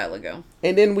was a while ago.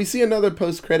 And then we see another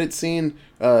post-credit scene.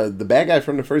 The bad guy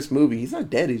from the first movie, he's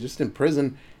not dead. He's just in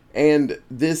prison. And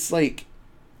this,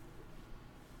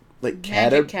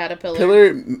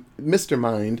 caterpillar, Mr.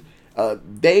 Mind,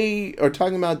 they are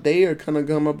talking about they are going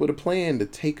to come up with a plan to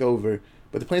take over.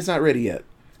 But the plan's not ready yet.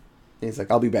 And he's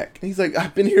like, I'll be back. And he's like,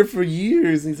 I've been here for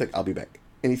years. And he's like, I'll be back.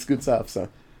 And he scoots off. So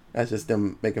that's just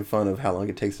them making fun of how long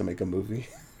it takes to make a movie.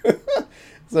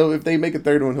 So if they make a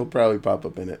third one, he'll probably pop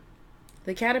up in it.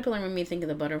 The caterpillar made me think of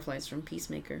the butterflies from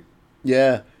Peacemaker.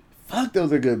 Yeah. Fuck,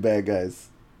 those are good bad guys.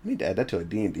 I need to add that to a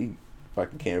D&D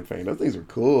fucking campaign. Those things are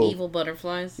cool. Evil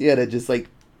butterflies. Yeah, that just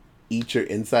eat your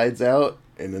insides out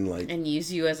and then and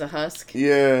use you as a husk.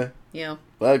 Yeah. Yeah.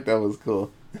 Fuck, that was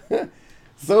cool.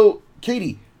 So,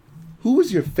 Katie, who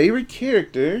was your favorite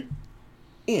character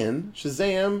in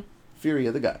Shazam: Fury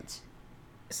of the Gods?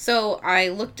 So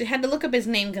I had to look up his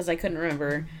name because I couldn't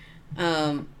remember.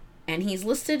 And he's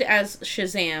listed as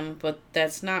Shazam, but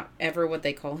that's not ever what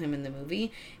they call him in the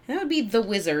movie. And that would be the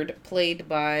Wizard, played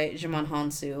by Djimon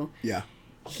Hounsou. Yeah.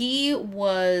 He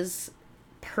was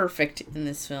perfect in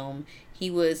this film.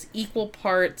 He was equal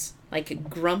parts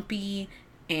grumpy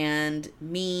and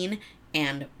mean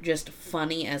and just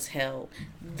funny as hell.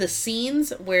 The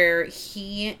scenes where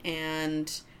he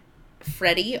and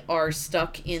Freddy are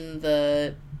stuck in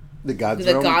the God's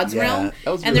realm,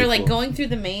 and they're cool. Going through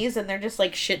the maze, and they're just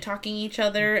shit talking each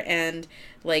other and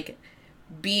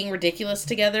being ridiculous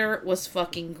together was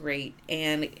fucking great.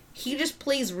 And he just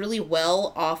plays really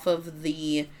well off of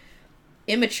the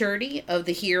immaturity of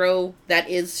the hero that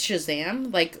is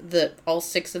Shazam, all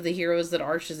 6 of the heroes that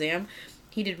are Shazam.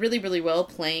 He did really, really well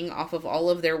playing off of all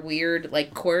of their weird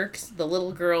quirks. The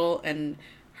little girl and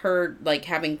her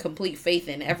having complete faith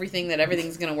in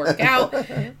everything's gonna work out,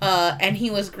 and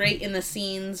he was great in the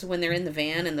scenes when they're in the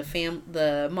van and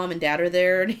the mom and dad are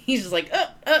there, and he's just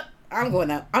I'm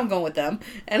going with them,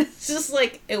 and it's just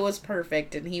it was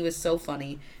perfect, and he was so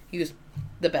funny. He was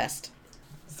the best.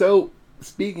 So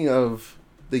speaking of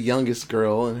the youngest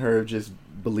girl and her just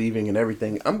believing in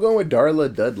everything, I'm going with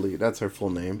Darla Dudley. That's her full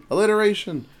name.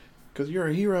 Alliteration, because you're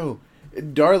a hero.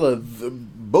 Darla,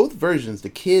 both versions, the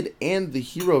kid and the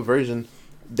hero version,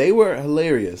 They were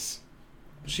hilarious.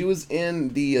 She was in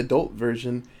the adult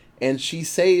version, and she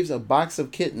saves a box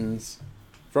of kittens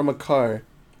from a car,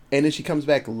 and then she comes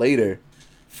back later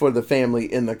for the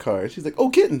family in the car. She's like, "Oh,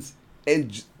 kittens!"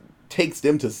 and takes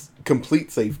them to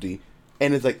complete safety,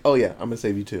 and it's like, "Oh yeah, I'm gonna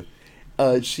save you too."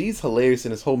 She's hilarious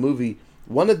in this whole movie.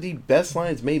 One of the best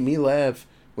lines made me laugh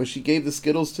when she gave the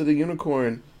Skittles to the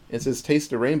unicorn and says, "Taste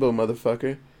the rainbow,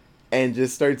 motherfucker," and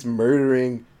just starts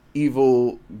murdering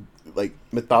evil, like,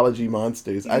 mythology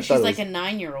monsters. I thought she's like a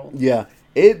 9-year-old. Yeah,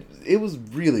 it was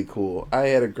really cool. I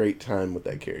had a great time with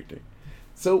that character.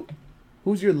 So,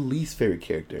 who's your least favorite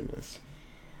character in this?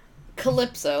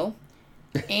 Calypso.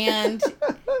 And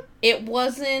it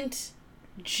wasn't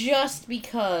just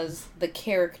because the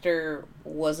character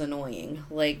was annoying.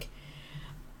 Like,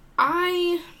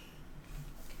 I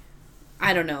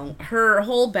don't know. Her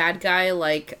whole bad guy,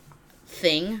 like,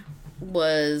 thing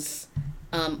was,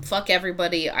 fuck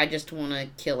everybody, I just want to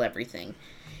kill everything.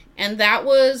 And that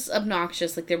was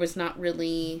obnoxious. Like, there was not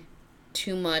really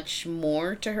too much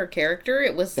more to her character.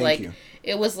 It was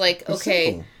it was like, okay.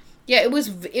 Simple. Yeah,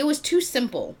 it was too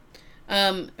simple.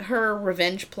 Her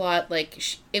revenge plot, like,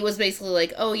 it was basically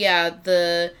like, oh yeah,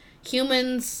 the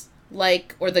humans,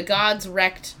 like, or the gods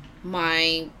wrecked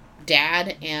my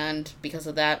dad, and because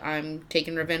of that, I'm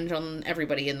taking revenge on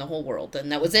everybody in the whole world,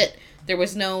 and that was it. There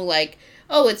was no, like,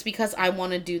 oh, it's because I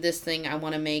want to do this thing, I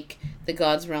want to make the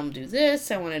gods realm do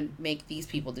this, I want to make these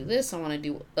people do this, I want to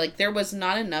do, like, there was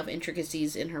not enough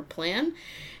intricacies in her plan,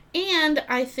 and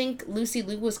I think Lucy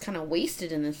Liu was kind of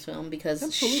wasted in this film,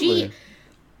 because she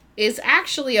is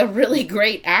actually a really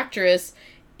great actress,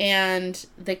 and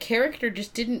the character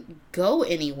just didn't go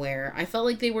anywhere. I felt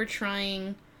like they were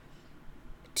trying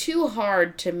too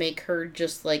hard to make her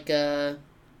just like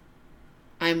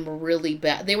I'm really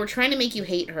bad. They were trying to make you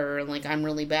hate her, and like, I'm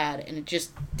really bad, and it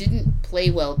just didn't play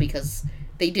well because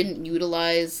they didn't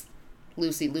utilize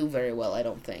Lucy Liu very well, I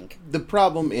don't think. The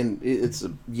problem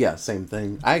same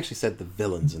thing. I actually said the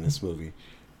villains in this movie.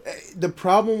 The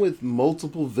problem with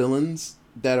multiple villains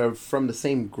that are from the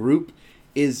same group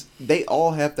is they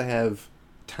all have to have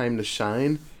time to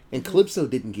shine, and Calypso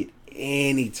didn't get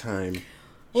any time.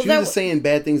 Well, she was just saying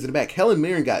bad things in the back. Helen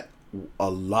Mirren got a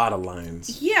lot of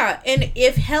lines. Yeah, and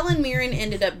if Helen Mirren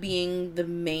ended up being the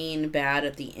main bad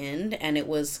at the end, and it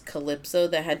was Calypso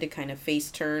that had to kind of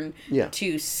face turn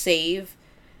to save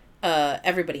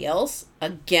everybody else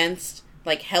against,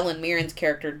 like, Helen Mirren's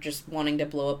character just wanting to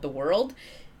blow up the world,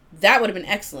 that would have been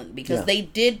excellent, because they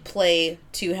did play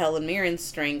to Helen Mirren's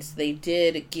strengths. They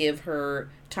did give her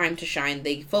time to shine.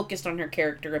 They focused on her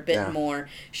character a bit more.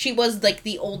 She was, like,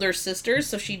 the older sister,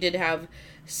 so she did have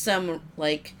some,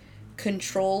 like,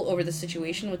 control over the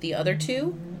situation with the other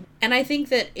two. And I think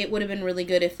that it would have been really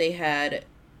good if they had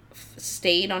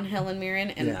stayed on Helen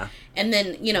Mirren, and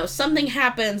then, you know, something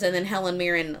happens, and then Helen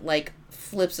Mirren, like,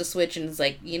 flips a switch and is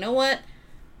like, you know what?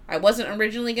 I wasn't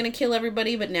originally going to kill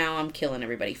everybody, but now I'm killing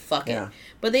everybody. Fuck it.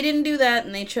 But they didn't do that,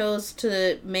 and they chose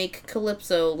to make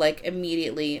Calypso, like,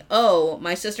 immediately, oh,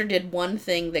 my sister did one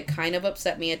thing that kind of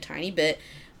upset me a tiny bit.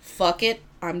 Fuck it.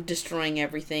 I'm destroying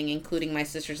everything, including my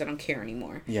sisters. I don't care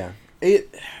anymore. Yeah.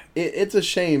 It's a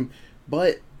shame,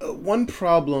 but one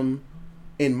problem,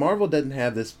 and Marvel doesn't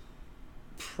have this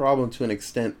problem to an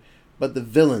extent, but the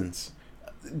villains.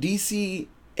 DC,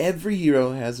 every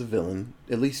hero has a villain,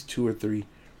 at least 2 or 3.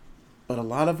 But a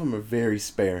lot of them are very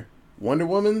spare. Wonder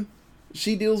Woman,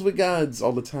 she deals with gods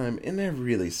all the time, and they're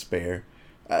really spare.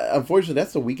 Unfortunately,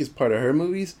 that's the weakest part of her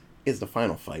movies, is the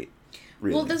final fight.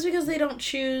 Really. Well, that's because they don't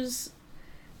choose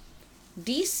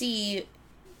DC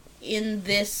in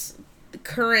this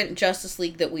current Justice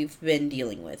League that we've been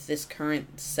dealing with, this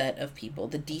current set of people,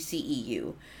 the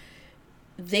DCEU.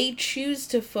 They choose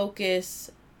to focus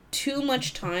too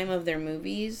much time of their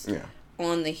movies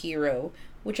on the hero.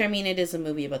 Which, I mean, it is a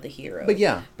movie about the hero.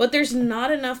 But there's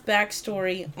not enough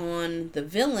backstory on the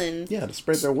villain. Yeah, to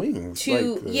spread their wings.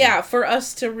 For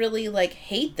us to really, like,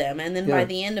 hate them. And then by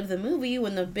the end of the movie,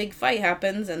 when the big fight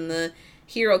happens and the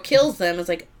hero kills them, it's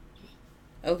like,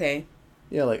 okay.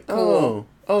 Yeah, like, cool.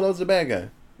 Oh, that was the bad guy.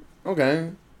 Okay.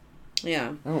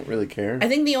 Yeah. I don't really care. I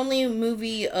think the only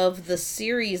movie of the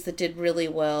series that did really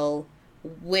well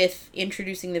with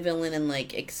introducing the villain and,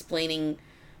 like, explaining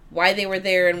why they were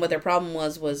there and what their problem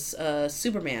was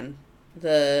Superman,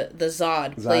 the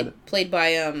Zod. Played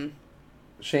by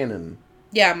Shannon.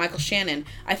 Yeah, Michael Shannon.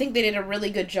 I think they did a really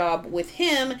good job with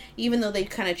him, even though they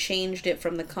kind of changed it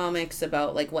from the comics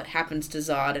about, like, what happens to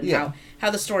Zod and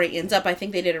how the story ends up. I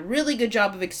think they did a really good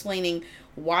job of explaining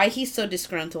why he's so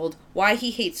disgruntled, why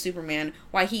he hates Superman,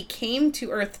 why he came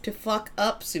to Earth to fuck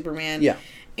up Superman,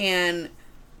 and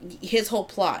his whole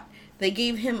plot. they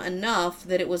gave him enough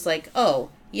that it was like, oh,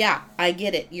 yeah, I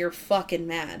get it. You're fucking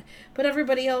mad. But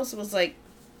everybody else was like,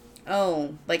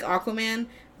 oh, like Aquaman,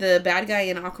 the bad guy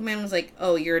in Aquaman was like,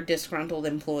 oh, you're a disgruntled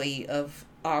employee of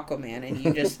Aquaman and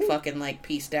you just fucking like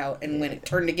pieced out and when it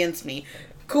turned against me.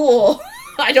 Cool.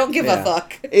 I don't give a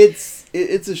fuck. It's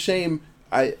a shame.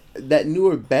 That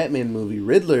newer Batman movie,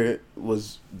 Riddler,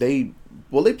 they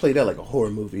played out like a horror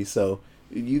movie, so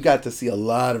you got to see a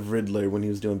lot of Riddler when he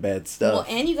was doing bad stuff. Well,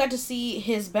 and you got to see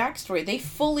his backstory. They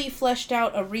fully fleshed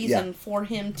out a reason for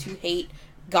him to hate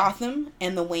Gotham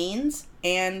and the Waynes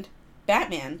and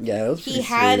Batman. Yeah, that was pretty He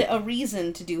had sweet. a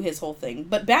reason to do his whole thing.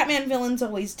 But Batman villains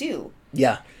always do.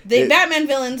 Yeah. Batman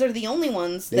villains are the only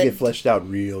ones that get fleshed out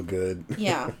real good.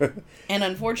 Yeah. And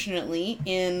unfortunately,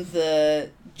 in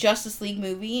the Justice League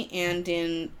movie and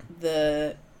in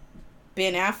the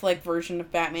Ben Affleck version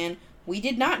of Batman, we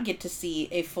did not get to see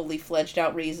a fully fledged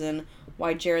out reason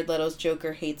why Jared Leto's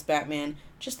Joker hates Batman.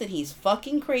 Just that he's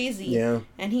fucking crazy. Yeah.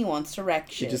 And he wants to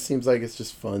wreck shit. It just seems like it's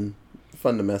just fun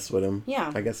to mess with him.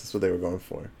 Yeah. I guess that's what they were going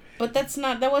for. But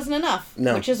that wasn't enough.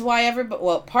 No. Which is why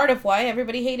part of why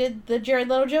everybody hated the Jared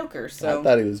Leto Joker. So I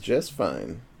thought he was just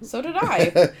fine. So did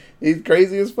I. He's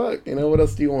crazy as fuck. You know, what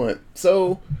else do you want?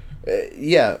 So,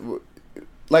 yeah.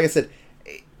 Like I said,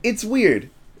 it's weird.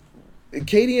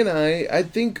 Katie and I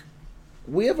think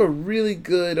we have a really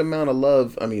good amount of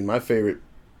love. I mean, my favorite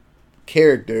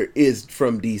character is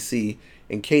from DC,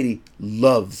 and Katie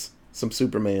loves some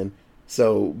Superman.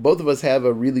 So both of us have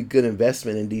a really good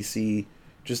investment in DC,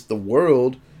 just the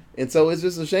world. And so it's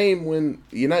just a shame when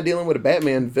you're not dealing with a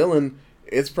Batman villain.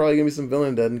 It's probably going to be some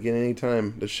villain that doesn't get any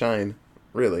time to shine,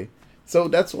 really. So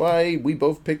that's why we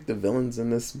both picked the villains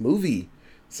in this movie.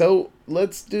 So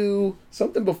let's do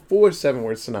something before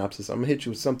 7-word synopsis. I'm going to hit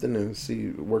you with something and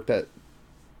see, work that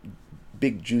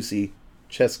big, juicy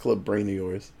chess club brain of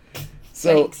yours.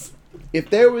 So Thanks. If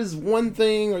there was one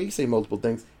thing, or you can say multiple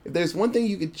things, if there's one thing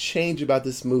you could change about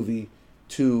this movie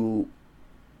to,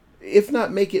 if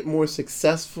not make it more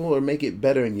successful or make it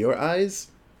better in your eyes,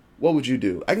 what would you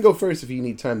do? I can go first if you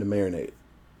need time to marinate.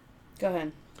 Go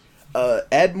ahead.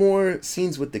 Add more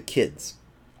scenes with the kids.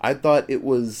 I thought that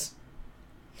was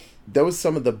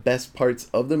some of the best parts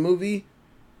of the movie,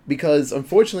 because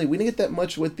unfortunately we didn't get that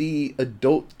much with the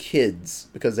adult kids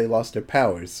because they lost their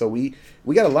powers. So we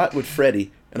got a lot with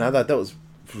Freddy, and I thought that was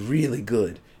really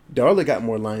good. Darla got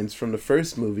more lines from the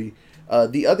first movie.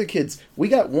 The other kids, we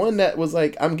got one that was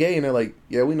like, I'm gay, and they're like,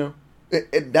 yeah, we know.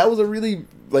 That was a really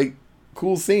like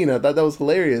cool scene. I thought that was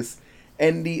hilarious.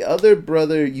 And the other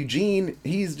brother, Eugene,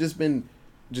 he's just been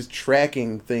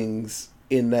tracking things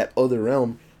in that other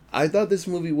realm. I thought this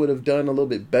movie would have done a little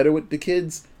bit better with the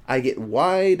kids. I get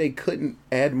why they couldn't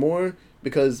add more,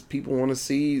 because people want to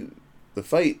see the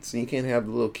fights, and you can't have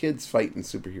the little kids fighting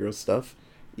superhero stuff.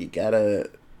 You gotta,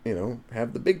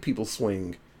 have the big people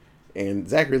swing. And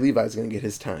Zachary Levi's gonna get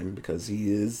his time because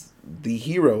he is the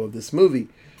hero of this movie.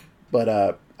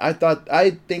 But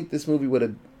I think this movie would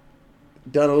have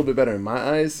done a little bit better in my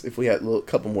eyes if we had a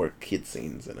couple more kid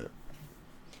scenes in it.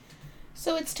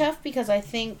 So it's tough because I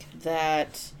think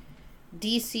that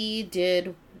DC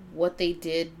did what they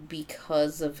did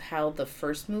because of how the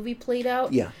first movie played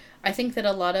out. Yeah. I think that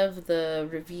a lot of the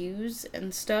reviews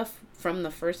and stuff from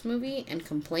the first movie and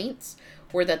complaints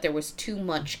were that there was too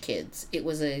much kids. It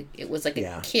was like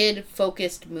a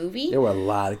kid-focused movie. There were a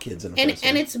lot of kids in the first one.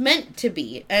 And it's meant to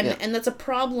be. And that's a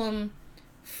problem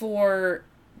for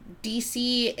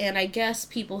DC and I guess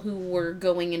people who were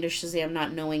going into Shazam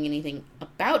not knowing anything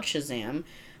about Shazam,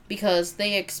 because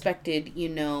they expected,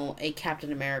 a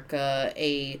Captain America,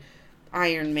 a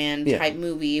Iron Man type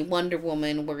movie, Wonder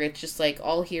Woman, where it's just like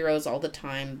all heroes all the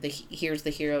time. Here's the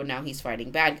hero, now he's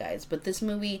fighting bad guys. But this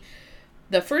movie,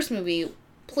 the first movie,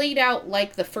 played out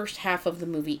like the first half of the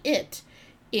movie It.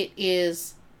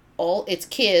 It's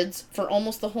kids for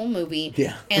almost the whole movie.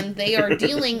 Yeah. And they are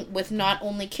dealing with not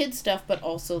only kid stuff, but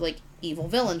also like evil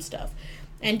villain stuff.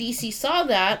 And DC saw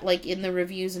that, like, in the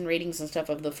reviews and ratings and stuff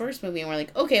of the first movie, and we're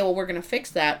like, okay, well, we're going to fix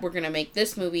that. We're going to make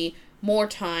this movie more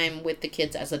time with the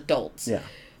kids as adults. Yeah.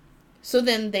 So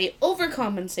then they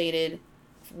overcompensated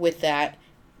with that,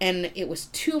 and it was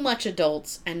too much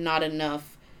adults and not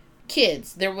enough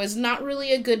kids. There was not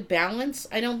really a good balance,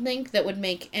 I don't think, that would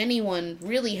make anyone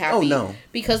really happy. Oh, no.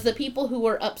 Because the people who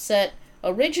were upset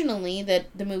originally that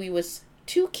the movie was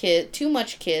too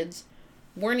much kids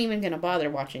weren't even going to bother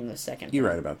watching the second. You're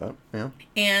right about that, yeah.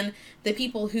 And the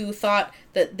people who thought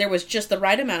that there was just the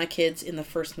right amount of kids in the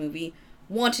first movie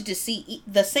wanted to see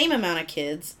the same amount of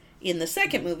kids in the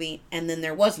second movie, and then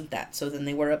there wasn't that. So then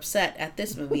they were upset at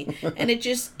this movie. And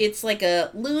it's like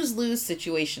a lose-lose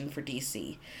situation for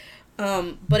DC.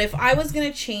 But if I was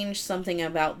going to change something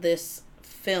about this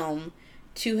film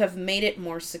to have made it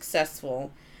more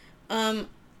successful,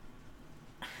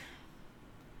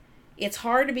 it's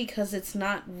hard because it's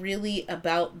not really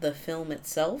about the film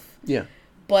itself. Yeah.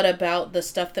 But about the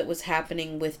stuff that was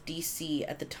happening with DC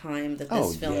at the time that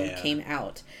this film came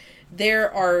out.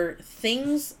 There are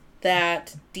things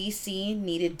that DC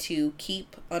needed to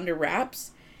keep under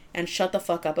wraps and shut the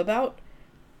fuck up about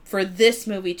for this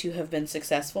movie to have been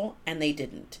successful, and they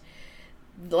didn't.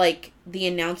 Like, the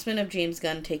announcement of James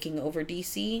Gunn taking over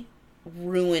DC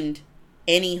ruined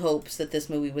any hopes that this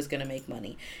movie was going to make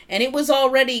money. And it was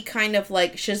already kind of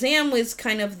like, Shazam was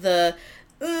kind of the,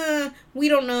 we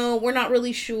don't know, we're not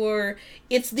really sure.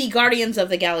 It's the Guardians of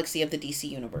the Galaxy of the DC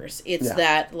universe. It's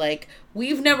that, like,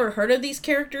 we've never heard of these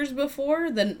characters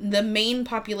before. The main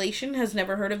population has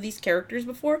never heard of these characters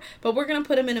before, but we're going to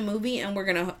put them in a movie and we're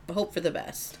going to hope for the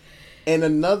best. And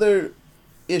another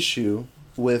issue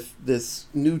with this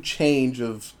new change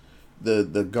of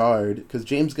the guard, because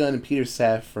James Gunn and Peter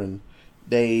Safran,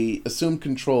 they assumed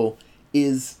control,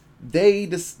 is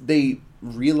they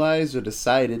realized or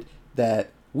decided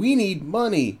that we need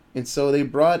money. And so they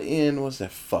brought in, what's that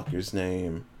fucker's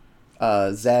name?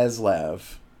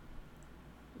 Zaslav.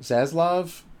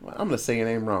 Zaslav? I'm going to say your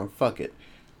name wrong. Fuck it.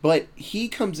 But he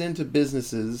comes into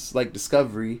businesses like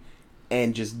Discovery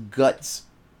and just guts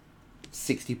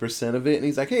 60% of it. And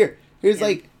he's like, here's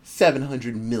like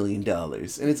 $700 million.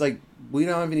 And it's like, we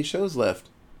don't have any shows left.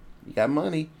 You got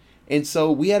money. And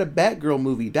so we had a Batgirl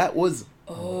movie that was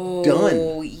done.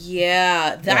 Oh,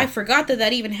 yeah. I forgot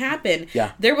that even happened.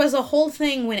 Yeah. There was a whole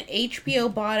thing when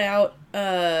HBO bought out,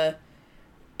 Warner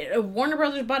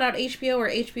Brothers bought out HBO, or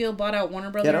HBO bought out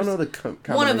Warner Brothers. Yeah, I don't know the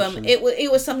combination. One of them.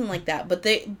 It was something like that. But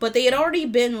they had already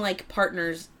been, like,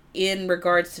 partners in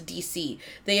regards to DC.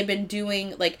 They had been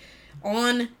doing, like,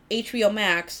 on HBO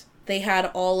Max, they had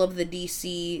all of the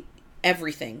DC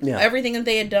everything. Yeah. Everything that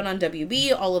they had done on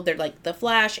WB, all of their, like, The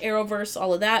Flash, Arrowverse,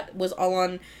 all of that was all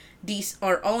on DC,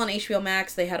 or all on HBO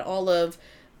Max. They had all of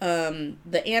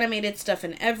the animated stuff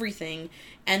and everything.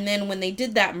 And then when they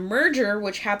did that merger,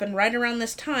 which happened right around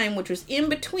this time, which was in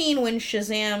between when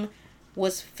Shazam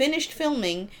was finished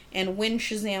filming and when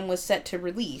Shazam was set to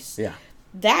release. Yeah.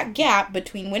 That gap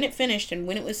between when it finished and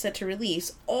when it was set to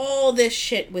release, all this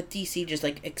shit with DC just,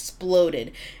 like,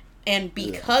 exploded. And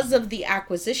because of the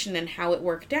acquisition and how it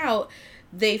worked out,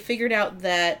 they figured out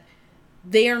that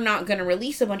they are not going to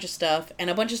release a bunch of stuff, and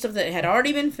a bunch of stuff that had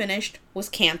already been finished was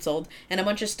canceled, and a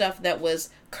bunch of stuff that was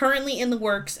currently in the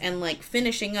works and, like,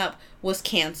 finishing up was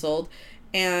canceled,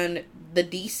 and the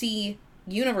DC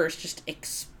universe just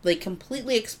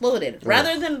completely exploded.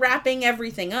 Rather than wrapping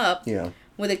everything up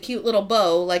with a cute little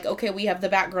bow, like, okay, we have the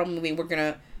Batgirl movie, we're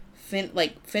going to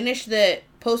finish the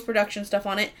post-production stuff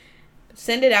on it,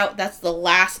 send it out. That's the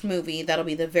last movie. That'll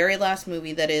be the very last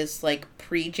movie that is, like,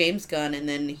 pre-James Gunn, and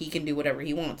then he can do whatever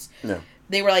he wants. No.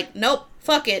 They were like, nope,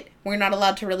 fuck it. We're not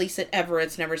allowed to release it ever.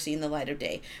 It's never seen the light of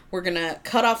day. We're going to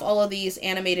cut off all of these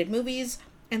animated movies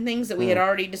and things that we had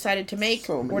already decided to make.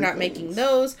 We're not making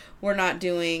those. We're not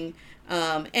doing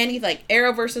any, like,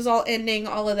 Arrowverse is all ending,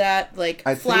 all of that. Like,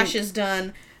 Flash is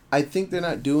done. I think they're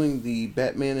not doing the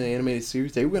Batman and animated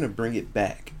series. They were going to bring it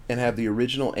back and have the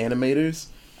original animators.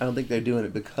 I don't think they're doing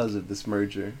it because of this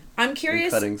merger. I'm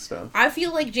curious. Cutting stuff. I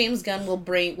feel like James Gunn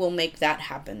will make that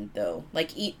happen though.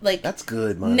 Like that's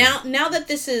good, man. Now that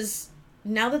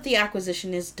the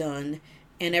acquisition is done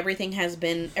and everything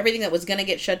that was gonna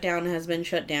get shut down has been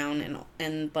shut down,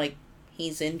 and like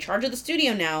he's in charge of the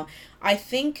studio now. I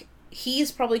think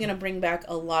he's probably gonna bring back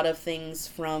a lot of things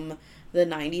from the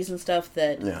 90s and stuff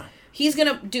that. Yeah. He's going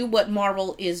to do what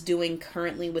Marvel is doing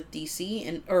currently with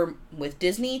DC or with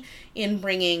Disney in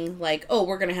bringing, like, oh,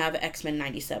 we're going to have X-Men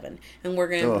 97 and we're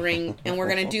going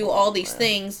to do all these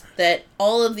things that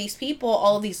all of these people,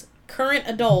 all of these current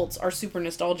adults are super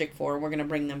nostalgic for. We're going to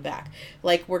bring them back.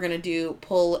 Like, we're going to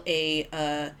pull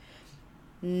a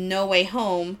No Way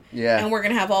Home and we're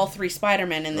going to have all 3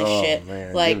 Spider-Men in this shit.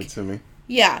 Man, like, give it to me.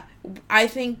 Yeah, I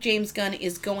think James Gunn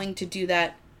is going to do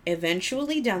that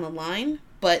eventually down the line.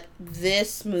 But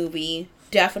this movie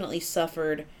definitely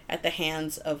suffered at the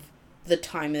hands of the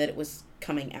time that it was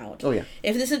coming out. Oh, yeah.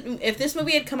 If this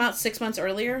movie had come out 6 months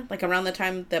earlier, like around the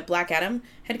time that Black Adam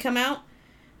had come out,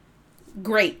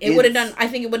 great. I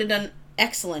think it would have done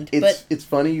excellent. It's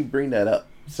funny you bring that up.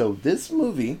 So this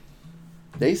movie,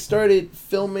 they started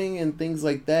filming and things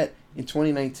like that in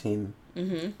 2019.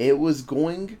 Mm-hmm. It was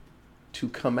going to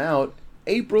come out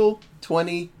April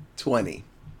 2020.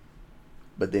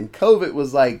 But then COVID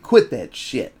was like, quit that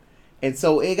shit. And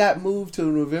so it got moved to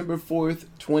November 4th,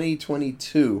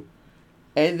 2022.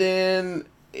 And then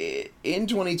in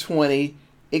 2020,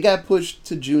 it got pushed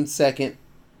to June 2nd,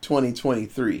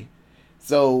 2023.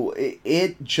 So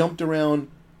it jumped around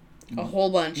a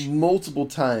whole bunch, multiple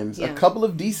times. Yeah. A couple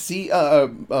of DC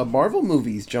Marvel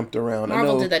movies jumped around.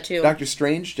 Marvel did that too. Doctor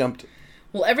Strange jumped.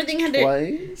 Well, everything had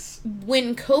twice.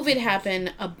 When COVID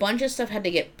happened, a bunch of stuff had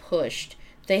to get pushed.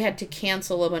 They had to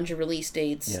cancel a bunch of release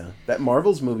dates. Yeah, that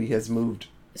Marvel's movie has moved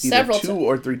either two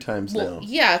or three times now.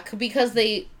 Yeah, because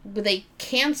they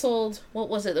canceled. What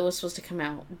was it that was supposed to come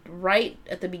out right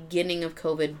at the beginning of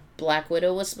COVID? Black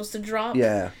Widow was supposed to drop.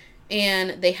 Yeah,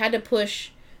 and they had to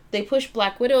push. They pushed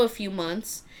Black Widow a few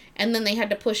months, and then they had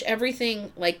to push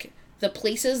everything, like the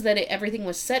places that everything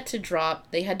was set to drop.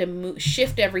 They had to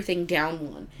shift everything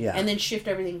down one, and then shift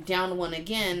everything down one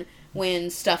again when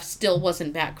stuff still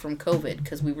wasn't back from COVID,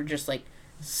 because we were just like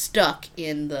stuck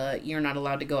in the you're not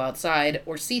allowed to go outside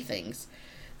or see things.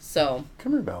 So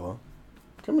come here, Bella.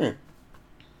 Come here.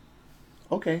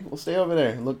 Okay, we'll stay over there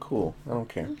and look cool. I don't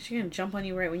care. She's gonna jump on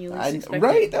you right when you least expect it.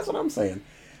 Right, that's what I'm saying.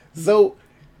 So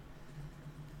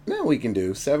now we can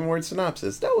do 7-word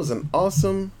synopsis. That was an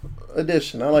awesome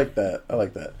addition. I like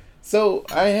that. So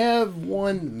I have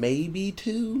one, maybe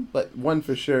two, but one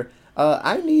for sure.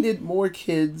 I needed more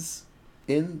kids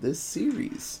in this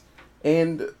series.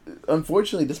 And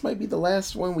unfortunately, this might be the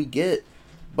last one we get.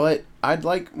 But I'd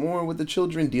like more with the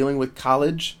children dealing with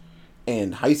college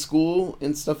and high school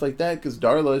and stuff like that. Because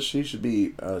Darla, she should be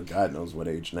God knows what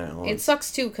age now. It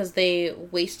sucks too because they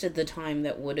wasted the time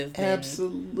that would have been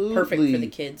absolutely perfect for the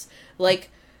kids. Like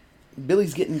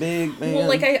Billy's getting big, man. Well,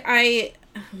 like I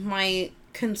my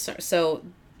concern. So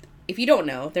if you don't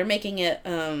know, they're making it.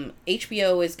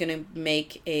 HBO is going to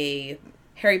make a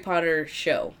Harry Potter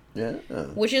show. Yeah,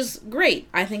 which is great.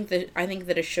 I think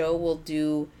that a show will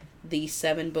do the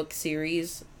 7-book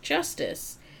series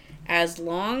justice, as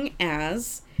long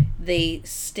as they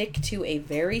stick to a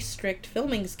very strict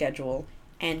filming schedule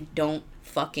and don't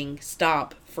fucking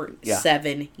stop for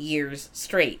 7 years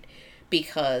straight,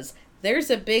 because there's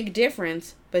a big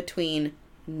difference between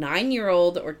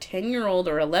 9-year-old or 10-year-old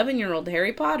or 11-year-old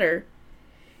Harry Potter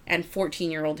and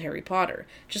 14-year-old Harry Potter.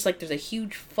 Just like there's a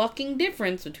huge fucking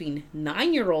difference between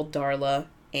 9-year-old Darla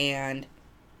and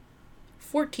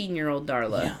 14-year-old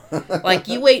Darla. Yeah. Like,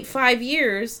 you wait 5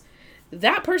 years,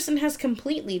 that person has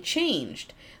completely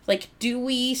changed. Like, do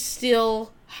we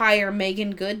still hire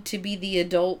Megan Good to be the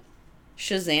adult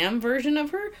Shazam version of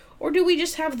her? Or do we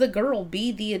just have the girl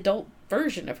be the adult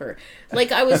version of her?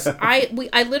 Like,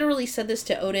 I literally said this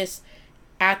to Otis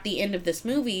at the end of this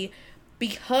movie,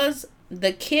 because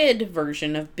the kid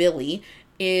version of Billy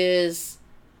is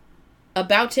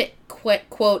about to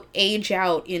quote age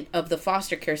out of the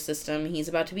foster care system. He's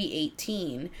about to be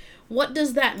 18. What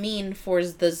does that mean for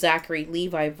the Zachary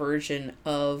Levi version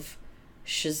of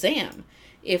Shazam?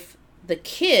 If the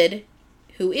kid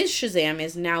who is Shazam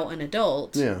is now an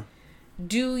adult,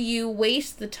 do you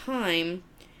waste the time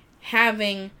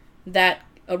having that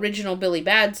original Billy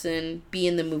Batson be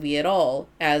in the movie at all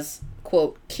as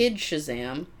quote kid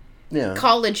Shazam?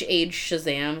 College age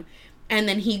Shazam, and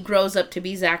then he grows up to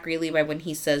be Zachary Levi when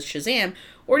he says Shazam?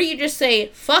 Or do you just say,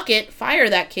 fuck it, fire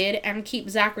that kid, and keep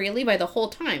Zachary Levi the whole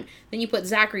time? Then you put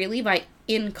Zachary Levi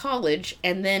in college,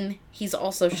 and then he's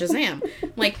also Shazam.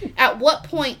 Like, at what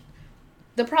point,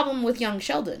 the problem with young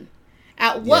Sheldon,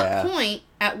 at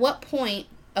what point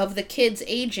of the kids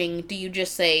aging do you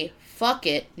just say, fuck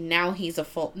it, now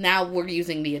we're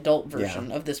using the adult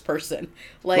version of this person?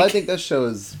 Like, well, I think that show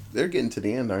is, they're getting to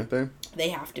the end, aren't they? They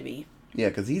have to be. Yeah,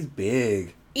 because he's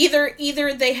big. Either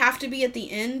they have to be at the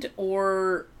end,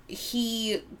 or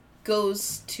he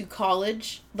goes to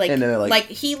college, like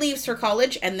he leaves for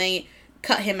college and they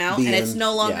cut him out, and it's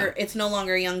no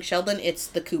longer young Sheldon, it's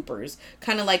the Coopers.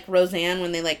 Kind of like Roseanne,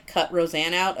 when they like cut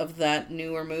Roseanne out of that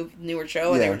newer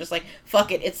show, and they were just like,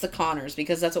 fuck it, it's the Connors,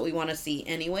 because that's what we want to see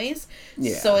anyways.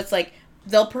 Yeah. So it's like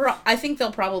I think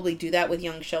they'll probably do that with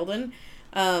young Sheldon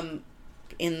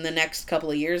in the next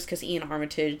couple of years, because Ian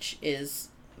Armitage is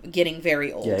getting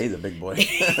very old. Yeah, he's a big boy.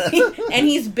 And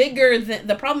he's bigger than...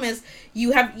 The problem is,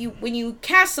 when you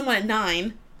cast someone at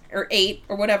 9 or 8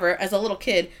 or whatever as a little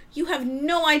kid, you have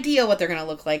no idea what they're going to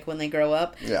look like when they grow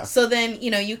up. Yeah. So then,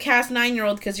 you cast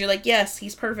 9-year-old because you're like, yes,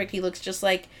 he's perfect. He looks just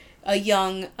like a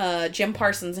young Jim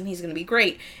Parsons, and he's going to be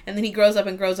great. And then he grows up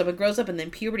and grows up and grows up, and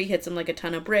then puberty hits him like a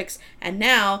ton of bricks. And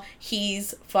now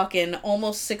he's fucking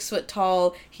almost 6 foot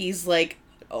tall. He's like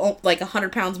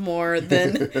 100 pounds more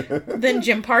than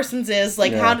Jim Parsons is.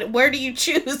 Like, where do you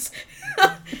choose?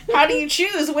 How do you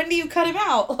choose? When do you cut him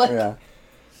out? Like,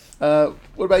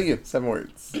 what about you? 7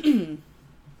 words.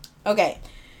 Okay.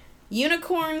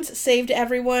 Unicorns saved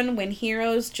everyone when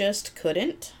heroes just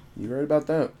couldn't. You right about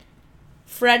that.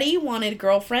 Freddy wanted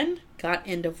girlfriend, got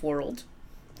end of world.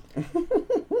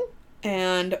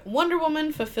 And Wonder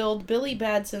Woman fulfilled Billy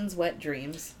Badson's wet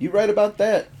dreams. You right about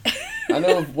that. I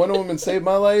know if Wonder Woman saved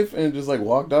my life and just like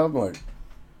walked off, I'm like,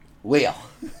 well,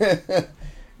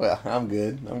 well, I'm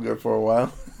good. I'm good for a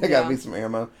while. I got me some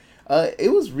ammo.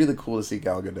 It was really cool to see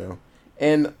Gal Gadot,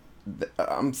 and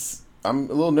I'm a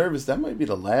little nervous. That might be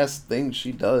the last thing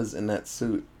she does in that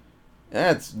suit.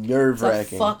 That's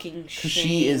nerve-wracking. Fucking shame. Because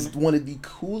she is one of the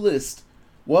coolest.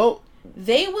 Well,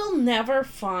 they will never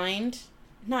find.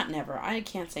 Not never. I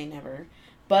can't say never,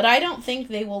 but I don't think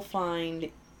they will find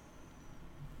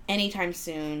anytime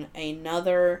soon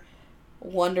another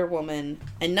Wonder Woman,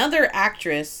 another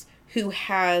actress who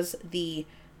has the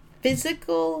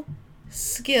physical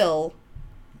skill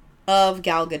of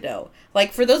Gal Gadot.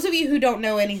 Like, for those of you who don't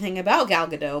know anything about Gal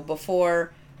Gadot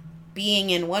before being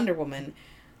in Wonder Woman,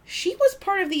 she was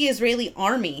part of the Israeli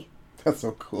army. That's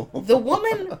so cool. The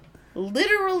woman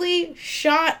literally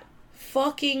shot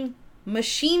fucking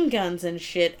machine guns and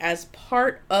shit as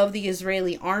part of the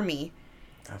Israeli army.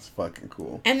 That's fucking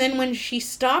cool. And then when she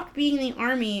stopped being in the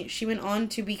army, she went on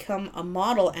to become a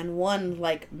model and won,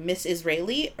 like, Miss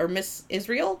Israeli or Miss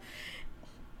Israel.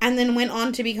 And then went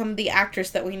on to become the actress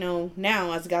that we know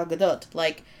now as Gal Gadot.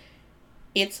 Like,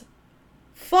 it's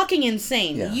fucking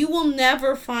insane. Yeah. You will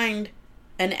never find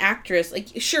an actress. Like,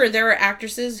 sure, there are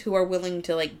actresses who are willing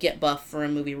to, like, get buff for a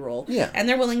movie role. Yeah. And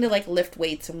they're willing to, like, lift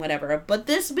weights and whatever. But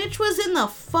this bitch was in the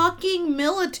fucking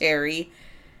military.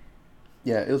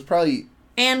 Yeah, it was probably...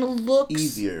 And looks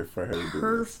easier for her to do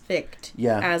perfect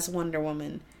yeah. as Wonder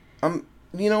Woman.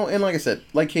 You know, and like I said,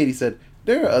 like Katie said,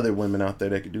 there are other women out there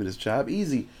that could do this job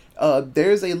easy.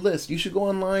 There's a list. You should go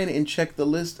online and check the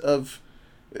list of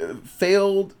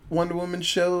failed Wonder Woman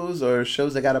shows or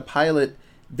shows that got a pilot.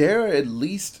 There are at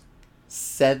least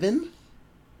 7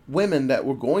 women that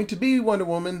were going to be Wonder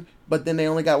Woman, but then they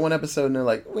only got 1 episode and they're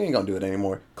like, we ain't gonna do it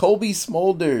anymore. Colby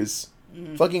Smulders.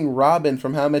 Fucking Robin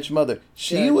from How I Met Your Mother.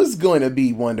 She was going to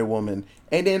be Wonder Woman.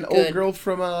 And then old girl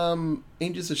from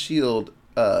Agents of S.H.I.E.L.D.,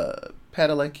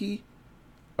 Padalecki?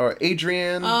 Or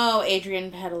Adrienne. Oh,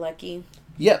 Adrienne Padalecki.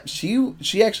 Yep,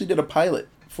 she actually did a pilot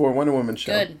for a Wonder Woman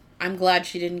show. Good. I'm glad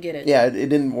she didn't get it. Yeah, it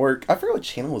didn't work. I forgot what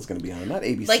channel it was going to be on. Not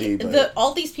ABC, like, but...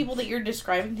 all these people that you're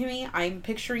describing to me, I'm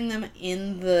picturing them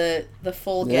in the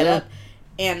full getup,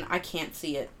 and I can't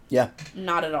see it. Yeah.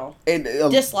 Not at all. And,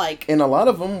 dislike. And a lot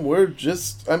of them were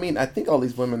just... I mean, I think all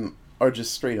these women are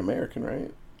just straight American,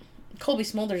 right? Colby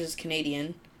Smulders is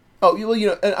Canadian. Oh, well, you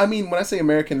know, I mean, when I say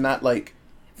American, not like...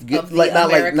 not like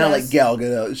Gal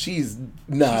Gadot. She's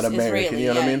not American, Israeli, you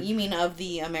know what I mean? You mean of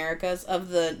the Americas,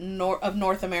 of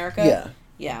North America? Yeah.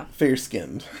 Yeah.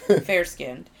 Fair-skinned.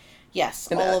 Fair-skinned. Yes,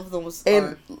 and all of those are...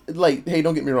 And, like, hey,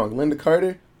 don't get me wrong, Linda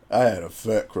Carter... I had a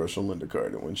fat crush on Linda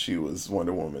Carter when she was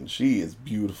Wonder Woman. She is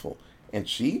beautiful. And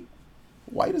she,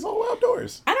 white as all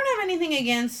outdoors. I don't have anything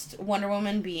against Wonder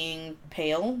Woman being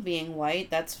pale, being white.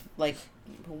 That's, like,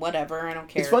 whatever. I don't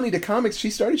care. It's funny, the comics she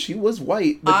started, she was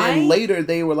white. But then later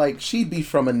they were like, she'd be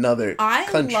from another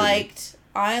country.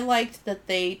 I liked that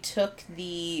they took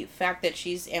the fact that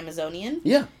she's Amazonian.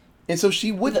 Yeah. And so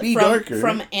she would be darker.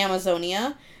 From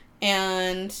Amazonia.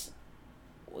 And...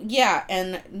 yeah,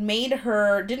 and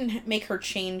didn't make her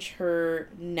change her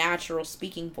natural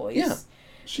speaking voice. Yeah,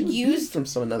 she was from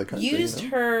some another country.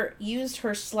 Used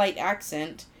her slight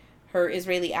accent, her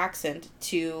Israeli accent,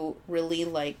 to really,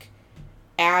 like,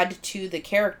 add to the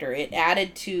character. It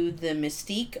added to the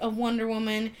mystique of Wonder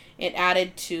Woman. It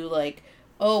added to, like,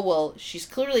 oh, well, she's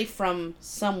clearly from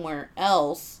somewhere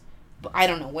else, but I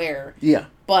don't know where. Yeah.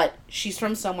 But she's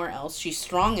from somewhere else. She's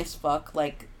strong as fuck,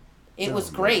 like... It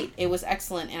was great. Man. It was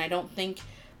excellent. And I don't think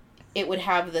it would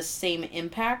have the same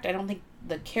impact. I don't think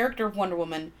the character of Wonder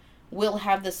Woman will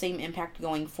have the same impact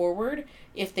going forward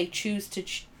if they choose to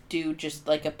do just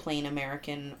like a plain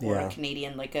American or a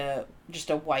Canadian, like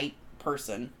just a white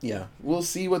person. Yeah. We'll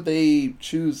see what they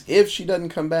choose if she doesn't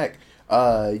come back.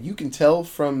 You can tell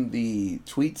from the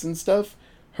tweets and stuff,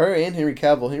 her and Henry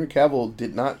Cavill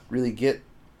did not really get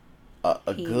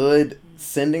a good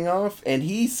sending off, and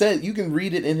he said, you can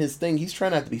read it in his thing, he's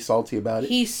trying not to be salty about it.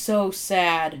 He's so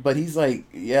sad. But he's like,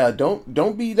 yeah,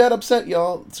 don't be that upset,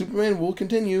 y'all. Superman will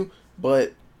continue,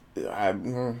 but I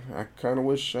kind of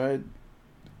wish I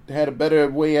had a better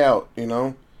way out, you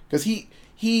know? Because he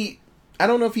I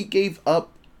don't know if he gave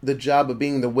up the job of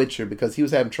being the Witcher because he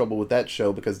was having trouble with that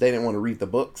show because they didn't want to read the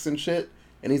books and shit.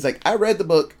 And he's like, I read the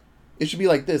book, it should be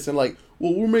like this. And like,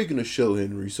 well, we're making a show,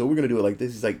 Henry, so we're going to do it like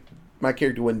this. He's like, my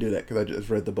character wouldn't do that because I just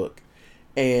read the book.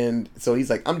 And so he's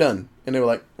like, I'm done. And they were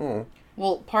like, oh.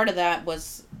 Well, part of that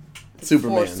was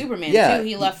Superman. For Superman, yeah, too.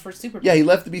 He left for Superman. Yeah, he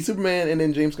left to be Superman, and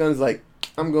then James Gunn's like,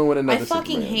 I'm going with another Superman. I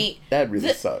fucking hate... That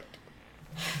really sucked.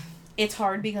 It's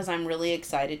hard because I'm really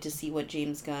excited to see what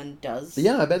James Gunn does.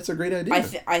 Yeah, I bet it's a great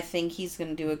idea. I think he's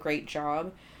going to do a great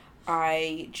job.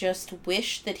 I just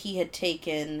wish that he had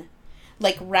taken...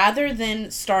 Like, rather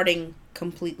than starting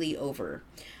completely over,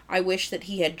 I wish that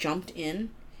he had jumped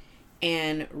in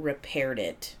and repaired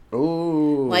it.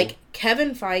 Ooh. Like,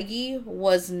 Kevin Feige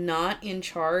was not in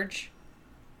charge,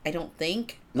 I don't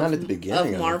think, not at the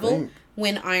beginning of Marvel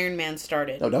when Iron Man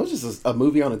started. No, that was just a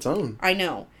movie on its own. I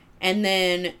know. And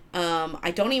then,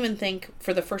 I don't even think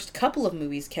for the first couple of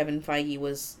movies Kevin Feige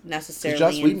was necessarily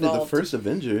involved. Joss Whedon did the first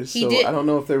Avengers, I don't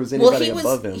know if there was anybody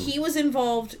above him. He was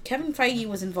involved, Kevin Feige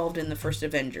was involved in the first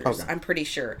Avengers, okay. I'm pretty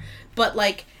sure. But,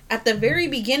 like, at the very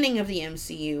beginning of the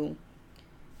MCU,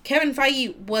 Kevin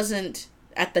Feige wasn't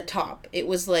at the top. It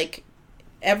was like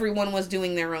everyone was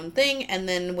doing their own thing, and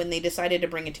then when they decided to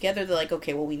bring it together, they're like,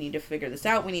 okay, well, we need to figure this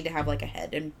out. We need to have, like, a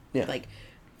head and, like,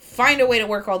 find a way to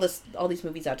work all these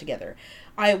movies out together.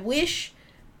 I wish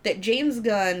that James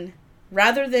Gunn,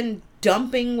 rather than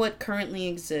dumping what currently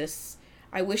exists,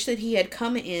 I wish that he had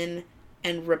come in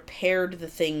and repaired the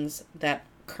things that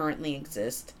currently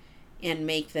exist and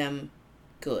make them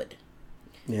good.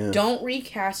 Yeah. Don't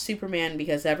recast Superman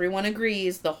because everyone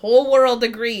agrees, the whole world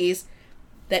agrees,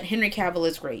 that Henry Cavill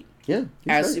is great. Yeah.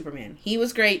 As great. Superman. He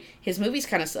was great. His movies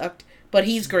kind of sucked, but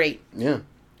he's great. Yeah.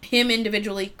 Him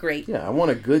individually, great. Yeah, I want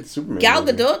a good Superman Gal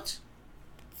movie. Gadot,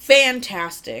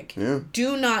 fantastic. Yeah.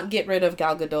 Do not get rid of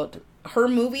Gal Gadot. Her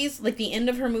movies, like the end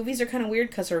of her movies are kind of weird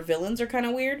because her villains are kind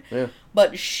of weird. Yeah.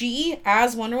 But she,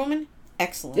 as Wonder Woman,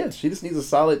 excellent. Yeah, she just needs a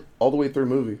solid all the way through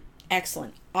movie.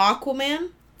 Excellent. Aquaman,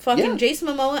 fucking Jason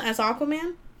Momoa as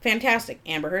Aquaman, fantastic.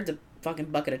 Amber Heard's a fucking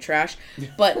bucket of trash.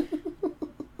 But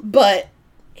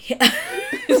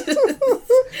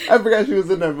I forgot she was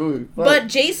in that movie. Fuck. But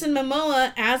Jason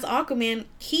Momoa as Aquaman,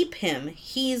 keep him.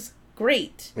 He's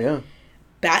great. Yeah.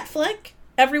 Batfleck,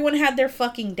 everyone had their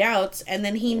fucking doubts, and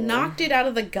then he knocked it out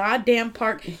of the goddamn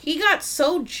park. He got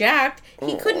so jacked,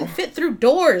 he couldn't fit through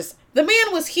doors. The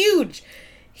man was huge.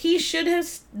 They should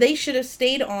have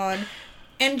stayed on,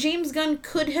 and James Gunn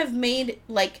could have made,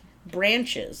 like,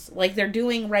 branches, like they're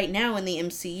doing right now in the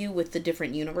MCU with the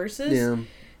different universes. Yeah.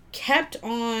 Kept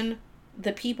on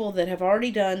the people that have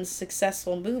already done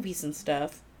successful movies and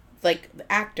stuff, like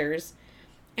the actors,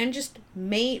 and just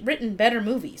written better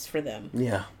movies for them.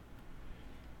 Yeah.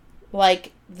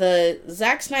 Like the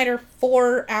Zack Snyder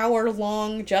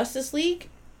 4-hour-long Justice League,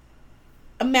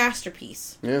 a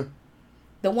masterpiece. Yeah.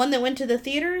 The one that went to the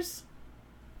theaters,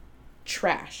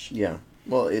 trash. Yeah.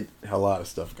 Well, a lot of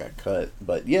stuff got cut,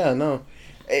 but yeah, no.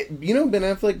 Ben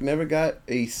Affleck never got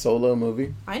a solo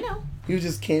movie. I know. He was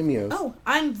just cameos. Oh,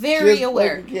 I'm very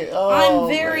aware. I'm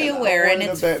very aware, and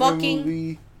it's fucking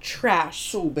movie.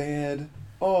 Trash. So bad.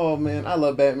 Oh, man, I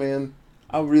love Batman.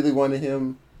 I really wanted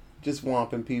him just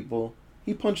whomping people.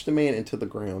 He punched a man into the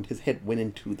ground. His head went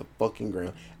into the fucking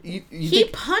ground. He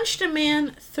punched a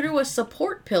man through a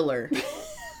support pillar.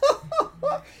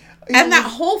 And that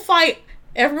whole fight,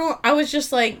 I was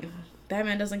just like,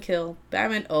 Batman doesn't kill.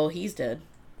 Batman, oh, he's dead.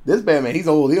 This Batman, he's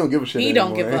old. He don't give a shit anymore.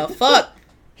 Don't give a fuck.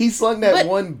 He slung that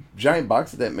one giant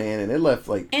box at that man, and it left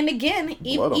like. And again,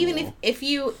 even if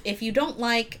you don't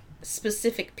like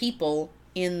specific people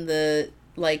in the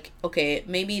okay,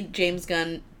 maybe James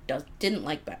Gunn didn't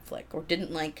like Batfleck or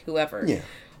didn't like whoever. Yeah.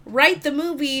 Write the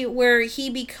movie where he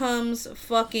becomes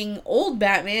fucking old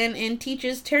Batman and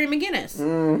teaches Terry McGinnis.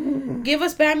 Mm-hmm. Give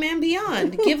us Batman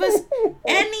Beyond. Give us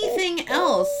anything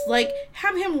else. Like,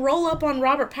 have him roll up on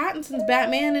Robert Pattinson's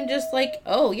Batman and just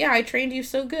oh, yeah, I trained you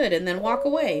so good, and then walk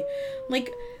away.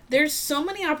 Like, there's so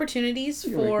many opportunities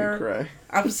for... Make me cry.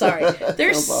 I'm sorry.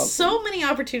 There's so many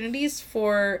opportunities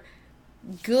for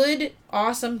good,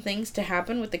 awesome things to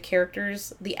happen with the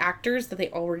characters, the actors that they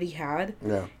already had.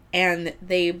 Yeah. And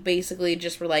they basically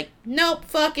just were like, nope,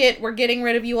 fuck it, we're getting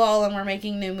rid of you all and we're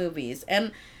making new movies.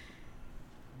 And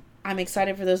I'm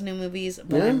excited for those new movies,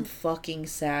 but I'm fucking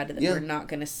sad that we're not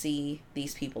going to see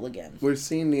these people again. We're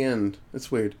seeing the end.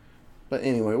 It's weird. But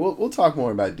anyway, we'll talk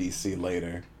more about DC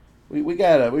later. We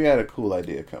got a cool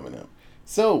idea coming up.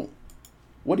 So,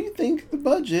 what do you think the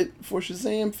budget for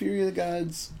Shazam! Fury of the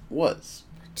Gods was?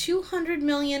 $200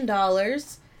 million.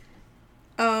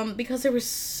 Because there was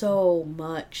so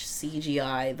much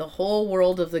CGI. The whole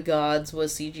world of the gods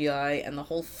was CGI, and the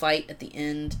whole fight at the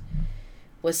end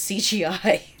was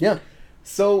CGI. Yeah.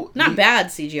 So not bad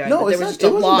CGI, no, but there was just a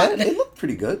lot. Bad. It looked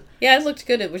pretty good. Yeah, it looked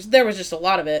good. There was just a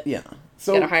lot of it. Yeah.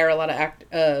 So you gotta hire a lot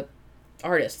of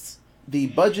artists. The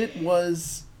budget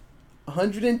was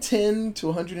 $110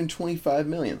 to $125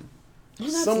 million.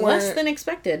 Well, that's less than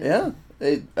expected. Yeah.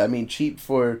 Cheap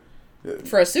for a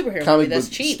superhero comic movie, that's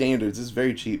book cheap. standards. It's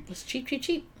very cheap. It's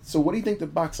cheap. So what do you think the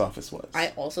box office was?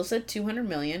 I also said $200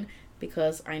 million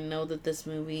because I know that this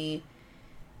movie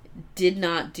did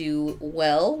not do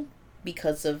well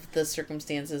because of the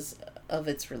circumstances of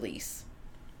its release.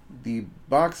 The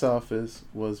box office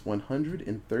was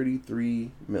 $133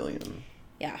 million.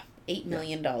 Yeah, $8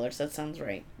 million. That sounds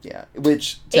right. Yeah,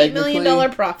 which $8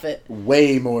 million profit.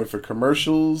 Way more for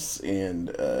commercials and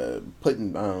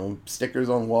putting stickers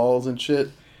on walls and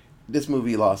shit. This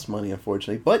movie lost money,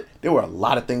 unfortunately, but there were a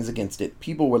lot of things against it.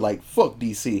 People were like, "Fuck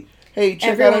DC! Hey,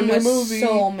 check out our new movie!"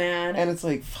 So mad, and it's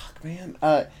like, "Fuck, man!"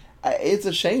 It's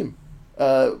a shame.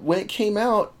 When it came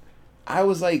out, I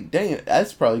was like, "Dang,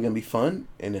 that's probably gonna be fun,"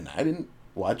 and then I didn't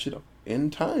watch it in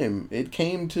time. It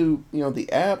came to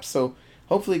the app, so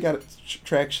hopefully it got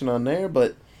traction on there.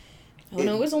 But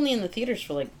it was only in the theaters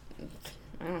for like,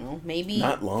 I don't know, maybe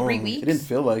not long. 3 weeks. It didn't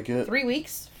feel like it. 3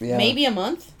 weeks, yeah, maybe a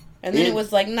month. And then it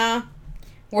was like, nah,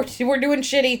 we're doing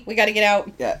shitty. We got to get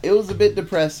out. Yeah, it was a bit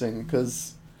depressing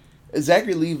because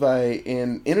Zachary Levi,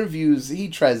 in interviews, he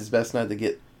tries his best not to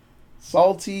get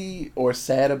salty or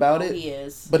sad about it. He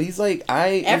is. But he's like,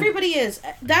 Everybody is.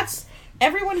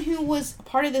 Everyone who was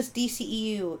part of this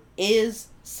DCEU is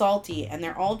salty. And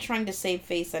they're all trying to save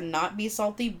face and not be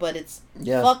salty, but it's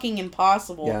fucking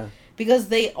impossible. Yeah. Because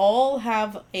they all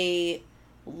have a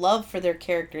love for their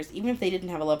characters, even if they didn't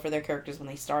have a love for their characters when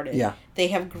they started. Yeah. They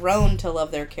have grown to love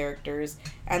their characters.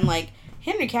 And like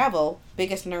Henry Cavill,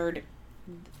 biggest nerd,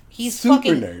 he's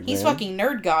fucking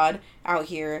nerd god out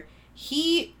here.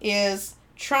 He is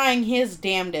trying his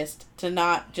damnedest to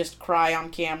not just cry on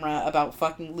camera about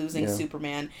fucking losing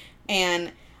Superman.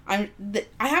 And I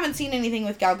haven't seen anything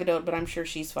with Gal Gadot, but I'm sure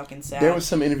she's fucking sad. There was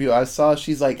some interview I saw,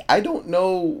 she's like, I don't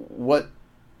know what's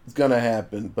gonna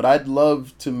happen, but I'd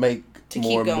love to make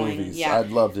more keep going. movies. Yeah.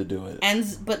 I'd love to do it.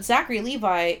 But Zachary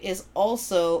Levi is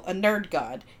also a nerd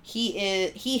god.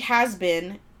 He has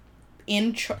been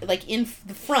in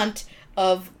the front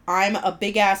of I'm a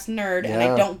big ass nerd and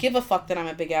I don't give a fuck that I'm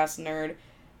a big ass nerd.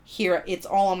 Here, it's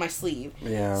all on my sleeve.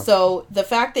 Yeah. So the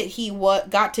fact that he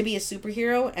got to be a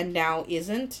superhero and now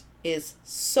isn't is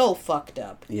so fucked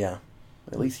up. Yeah.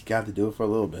 At least he got to do it for a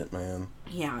little bit, man.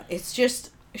 Yeah, it's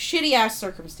just shitty ass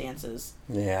circumstances.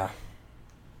 Yeah.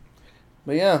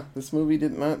 But yeah, this movie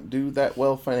did not do that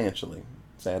well financially,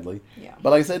 sadly. Yeah.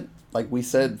 But like we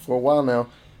said for a while now,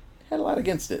 had a lot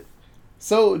against it.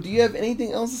 So, do you have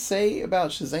anything else to say about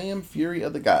Shazam: Fury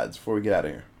of the Gods before we get out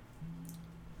of here?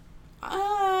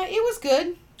 It was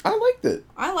good. I liked it.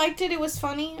 I liked it. It was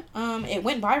funny. It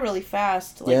went by really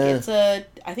fast. Like I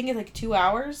think it's like 2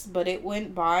 hours, but it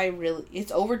went by really.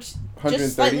 It's over just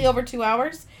slightly over 2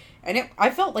 hours, and I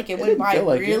felt like it went by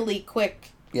really quick.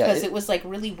 Yeah, because it was like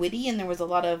really witty, and there was a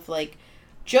lot of like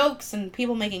jokes and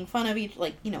people making fun of each,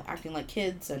 like acting like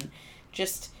kids, and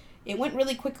just it went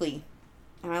really quickly,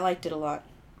 and I liked it a lot.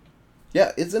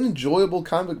 Yeah, it's an enjoyable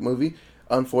comic movie.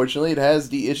 Unfortunately, it has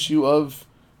the issue of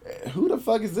who the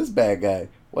fuck is this bad guy?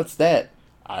 What's that?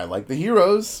 I like the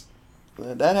heroes.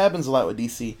 That happens a lot with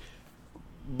DC.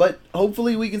 But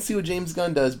hopefully we can see what James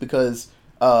Gunn does, because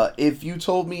if you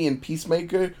told me in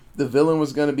Peacemaker the villain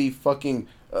was going to be fucking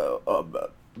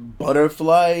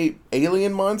butterfly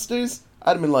alien monsters,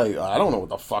 I'd have been like, I don't know what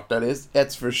the fuck that is.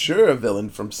 That's for sure a villain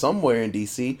from somewhere in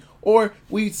DC. Or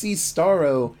we see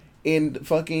Starro in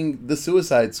fucking the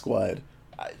Suicide Squad.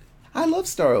 I love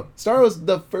Starro. Starro's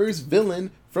the first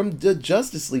villain from the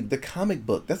Justice League, the comic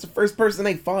book. That's the first person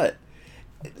they fought.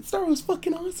 Starro's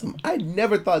fucking awesome. I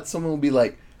never thought someone would be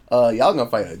like, y'all gonna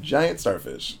fight a giant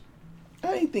starfish.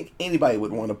 I didn't think anybody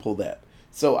would want to pull that.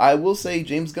 So I will say,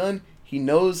 James Gunn, he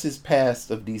knows his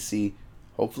past of DC.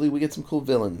 Hopefully we get some cool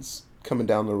villains coming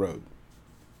down the road.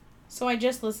 So I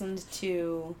just listened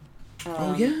to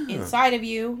Inside of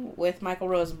You with Michael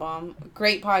Rosenbaum.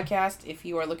 Great podcast if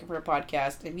you are looking for a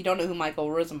podcast. If you don't know who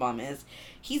Michael Rosenbaum is,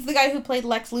 he's the guy who played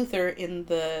Lex Luthor in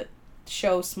the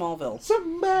show Smallville.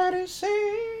 Somebody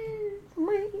save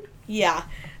me. Yeah.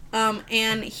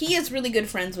 And he is really good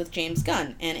friends with James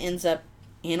Gunn and ends up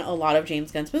in a lot of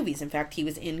James Gunn's movies. In fact, he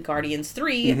was in Guardians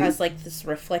 3 as like this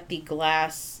reflecty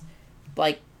glass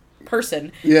like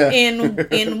person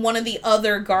in one of the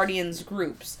other Guardians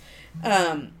groups.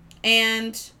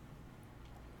 And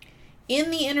in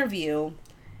the interview,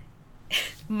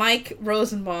 Mike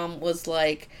Rosenbaum was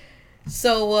like,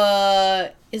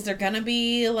 so, is there gonna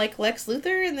be, like, Lex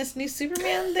Luthor in this new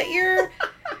Superman that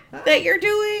you're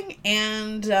doing?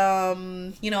 And,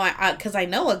 cause I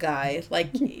know a guy,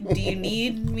 like, do you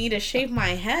need me to shave my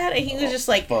head? And he was just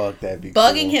like, fuck, that'd be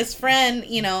bugging cool. his friend,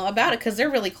 about it, cause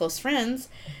they're really close friends.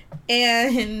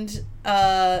 And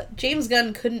James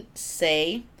Gunn couldn't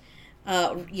say,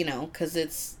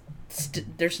 because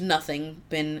there's nothing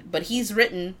been, but he's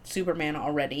written Superman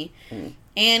already.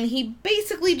 And he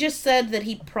basically just said that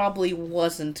he probably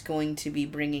wasn't going to be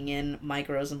bringing in Mike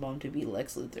Rosenbaum to be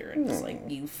Lex Luthor. And it's like,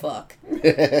 you fuck.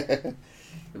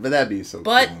 But that'd be so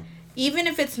But cool. even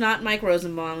if it's not Mike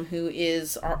Rosenbaum, who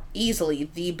is easily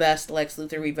the best Lex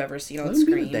Luthor we've ever seen on Let him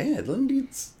screen. be the dad. Let him be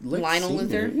Lex Lionel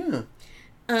Senior. Luthor?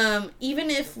 Yeah. Even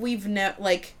if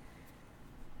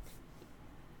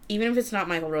even if it's not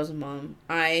Michael Rosenbaum,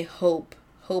 I hope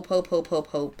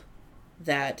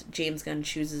that James Gunn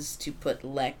chooses to put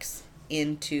Lex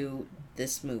into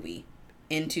this movie,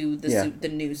 into the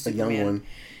new Superman. A young one.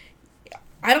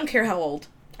 I don't care how old.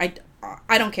 I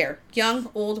don't care, young,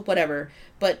 old, whatever.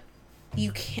 But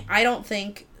you can't. I don't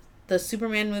think the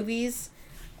Superman movies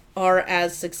are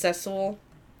as successful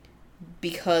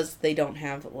because they don't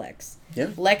have Lex. Yeah.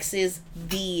 Lex is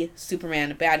the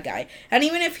Superman bad guy. And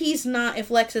even if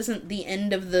if Lex isn't the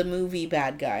end of the movie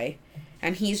bad guy,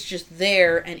 and he's just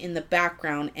there and in the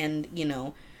background and,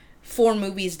 4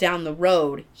 movies down the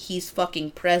road, he's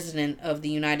fucking president of the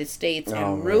United States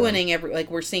and ruining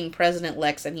we're seeing President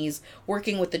Lex and he's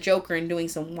working with the Joker and doing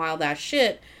some wild ass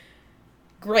shit.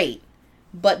 Great.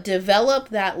 But develop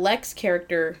that Lex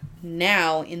character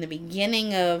now in the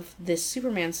beginning of this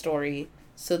Superman story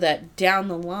so that down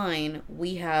the line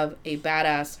we have a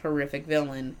badass, horrific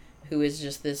villain who is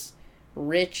just this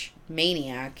rich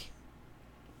maniac.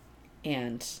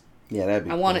 And yeah, that'd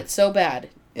be I want it so bad.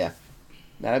 Yeah,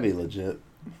 that'd be legit.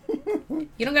 You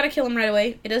don't gotta kill him right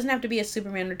away. It doesn't have to be a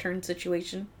Superman Returns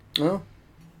situation. No,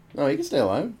 he can stay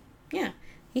alive. Yeah.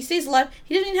 He stays alive.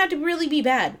 He doesn't even have to really be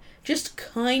bad. Just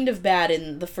kind of bad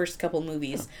in the first couple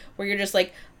movies, where you're just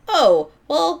like, oh,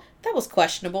 well, that was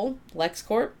questionable,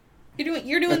 LexCorp.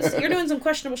 You're doing some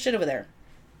questionable shit over there.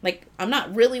 Like, I'm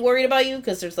not really worried about you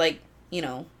because there's a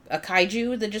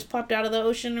kaiju that just popped out of the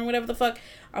ocean or whatever the fuck.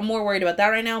 I'm more worried about that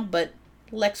right now, but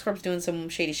LexCorp's doing some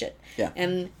shady shit. Yeah.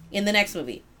 And in the next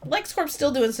movie, LexCorp's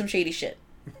still doing some shady shit.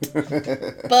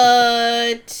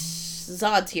 But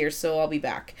Zod's here, so I'll be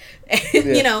back.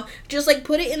 Yeah. Just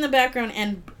put it in the background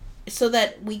and so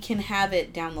that we can have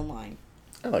it down the line.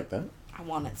 I like that. I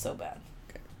want it so bad.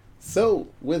 So,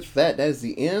 with that is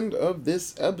the end of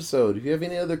this episode. If you have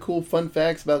any other cool fun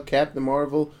facts about Captain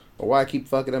Marvel, or why I keep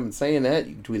fucking up and saying that,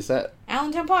 you can tweet us at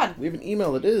AllentownPod. We have an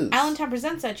email, it is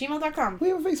AllentownPresents@gmail.com. We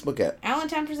have a Facebook at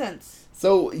Allentown Presents.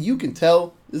 So, you can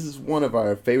tell, this is one of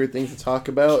our favorite things to talk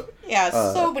about.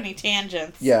 Yeah, so many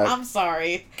tangents. Yeah. I'm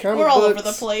sorry. Comic We're all books, over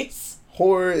the place.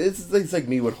 Horror, it's like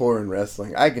me with horror and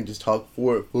wrestling. I can just talk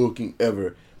for fucking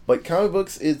ever. But comic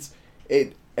books,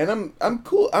 and I'm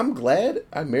cool. I'm glad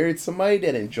I married somebody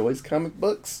that enjoys comic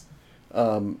books,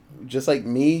 just like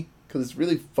me, because it's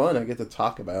really fun. I get to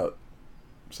talk about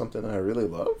something I really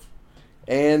love,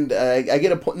 and I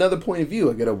get another point of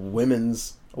view. I get a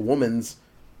woman's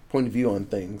point of view on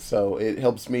things, so it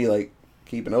helps me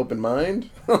keep an open mind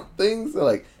on things.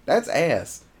 So, that's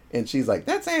ass, and she's like,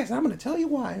 "That's ass." I'm gonna tell you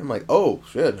why. I'm like, "Oh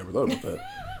shit, I never thought about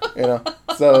that."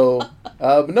 So,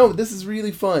 but no, this is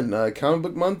really fun. Comic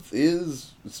Book Month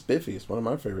is spiffy. It's one of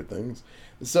my favorite things.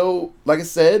 So, like I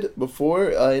said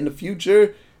before, in the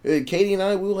future, Katie and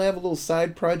I will have a little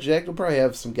side project. We'll probably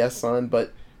have some guests on,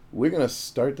 but we're going to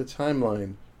start the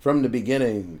timeline from the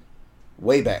beginning,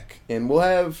 way back. And we'll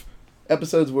have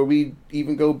episodes where we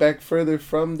even go back further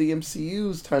from the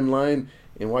MCU's timeline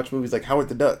and watch movies like Howard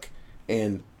the Duck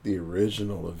and the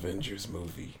original Avengers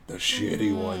movie, the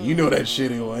shitty one. You know that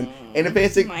shitty one. And the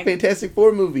Fantastic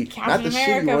Four movie, Captain not the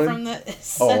America shitty one. From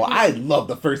the Oh, I love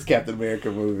the first Captain America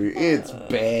movie. It's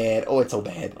bad. Oh, it's so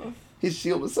bad. His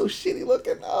shield was so shitty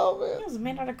looking. Oh, man. It was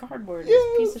made out of cardboard. Yeah,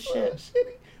 It was a piece of shit.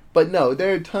 Shitty. But no,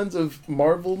 there are tons of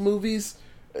Marvel movies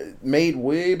made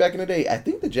way back in the day. I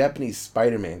think the Japanese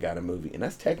Spider-Man got a movie, and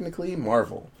that's technically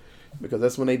Marvel, because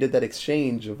that's when they did that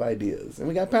exchange of ideas. And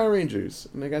we got Power Rangers,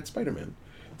 and they got Spider-Man.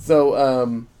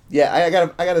 So, yeah, I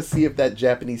gotta see if that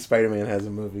Japanese Spider-Man has a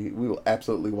movie. We will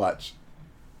absolutely watch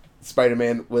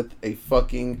Spider-Man with a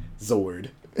fucking Zord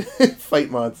fight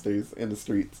monsters in the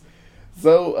streets.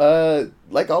 So,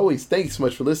 like always, thanks so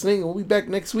much for listening. We'll be back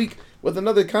next week with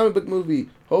another comic book movie.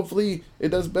 Hopefully, it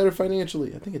does better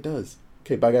financially. I think it does.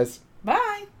 Okay, bye, guys.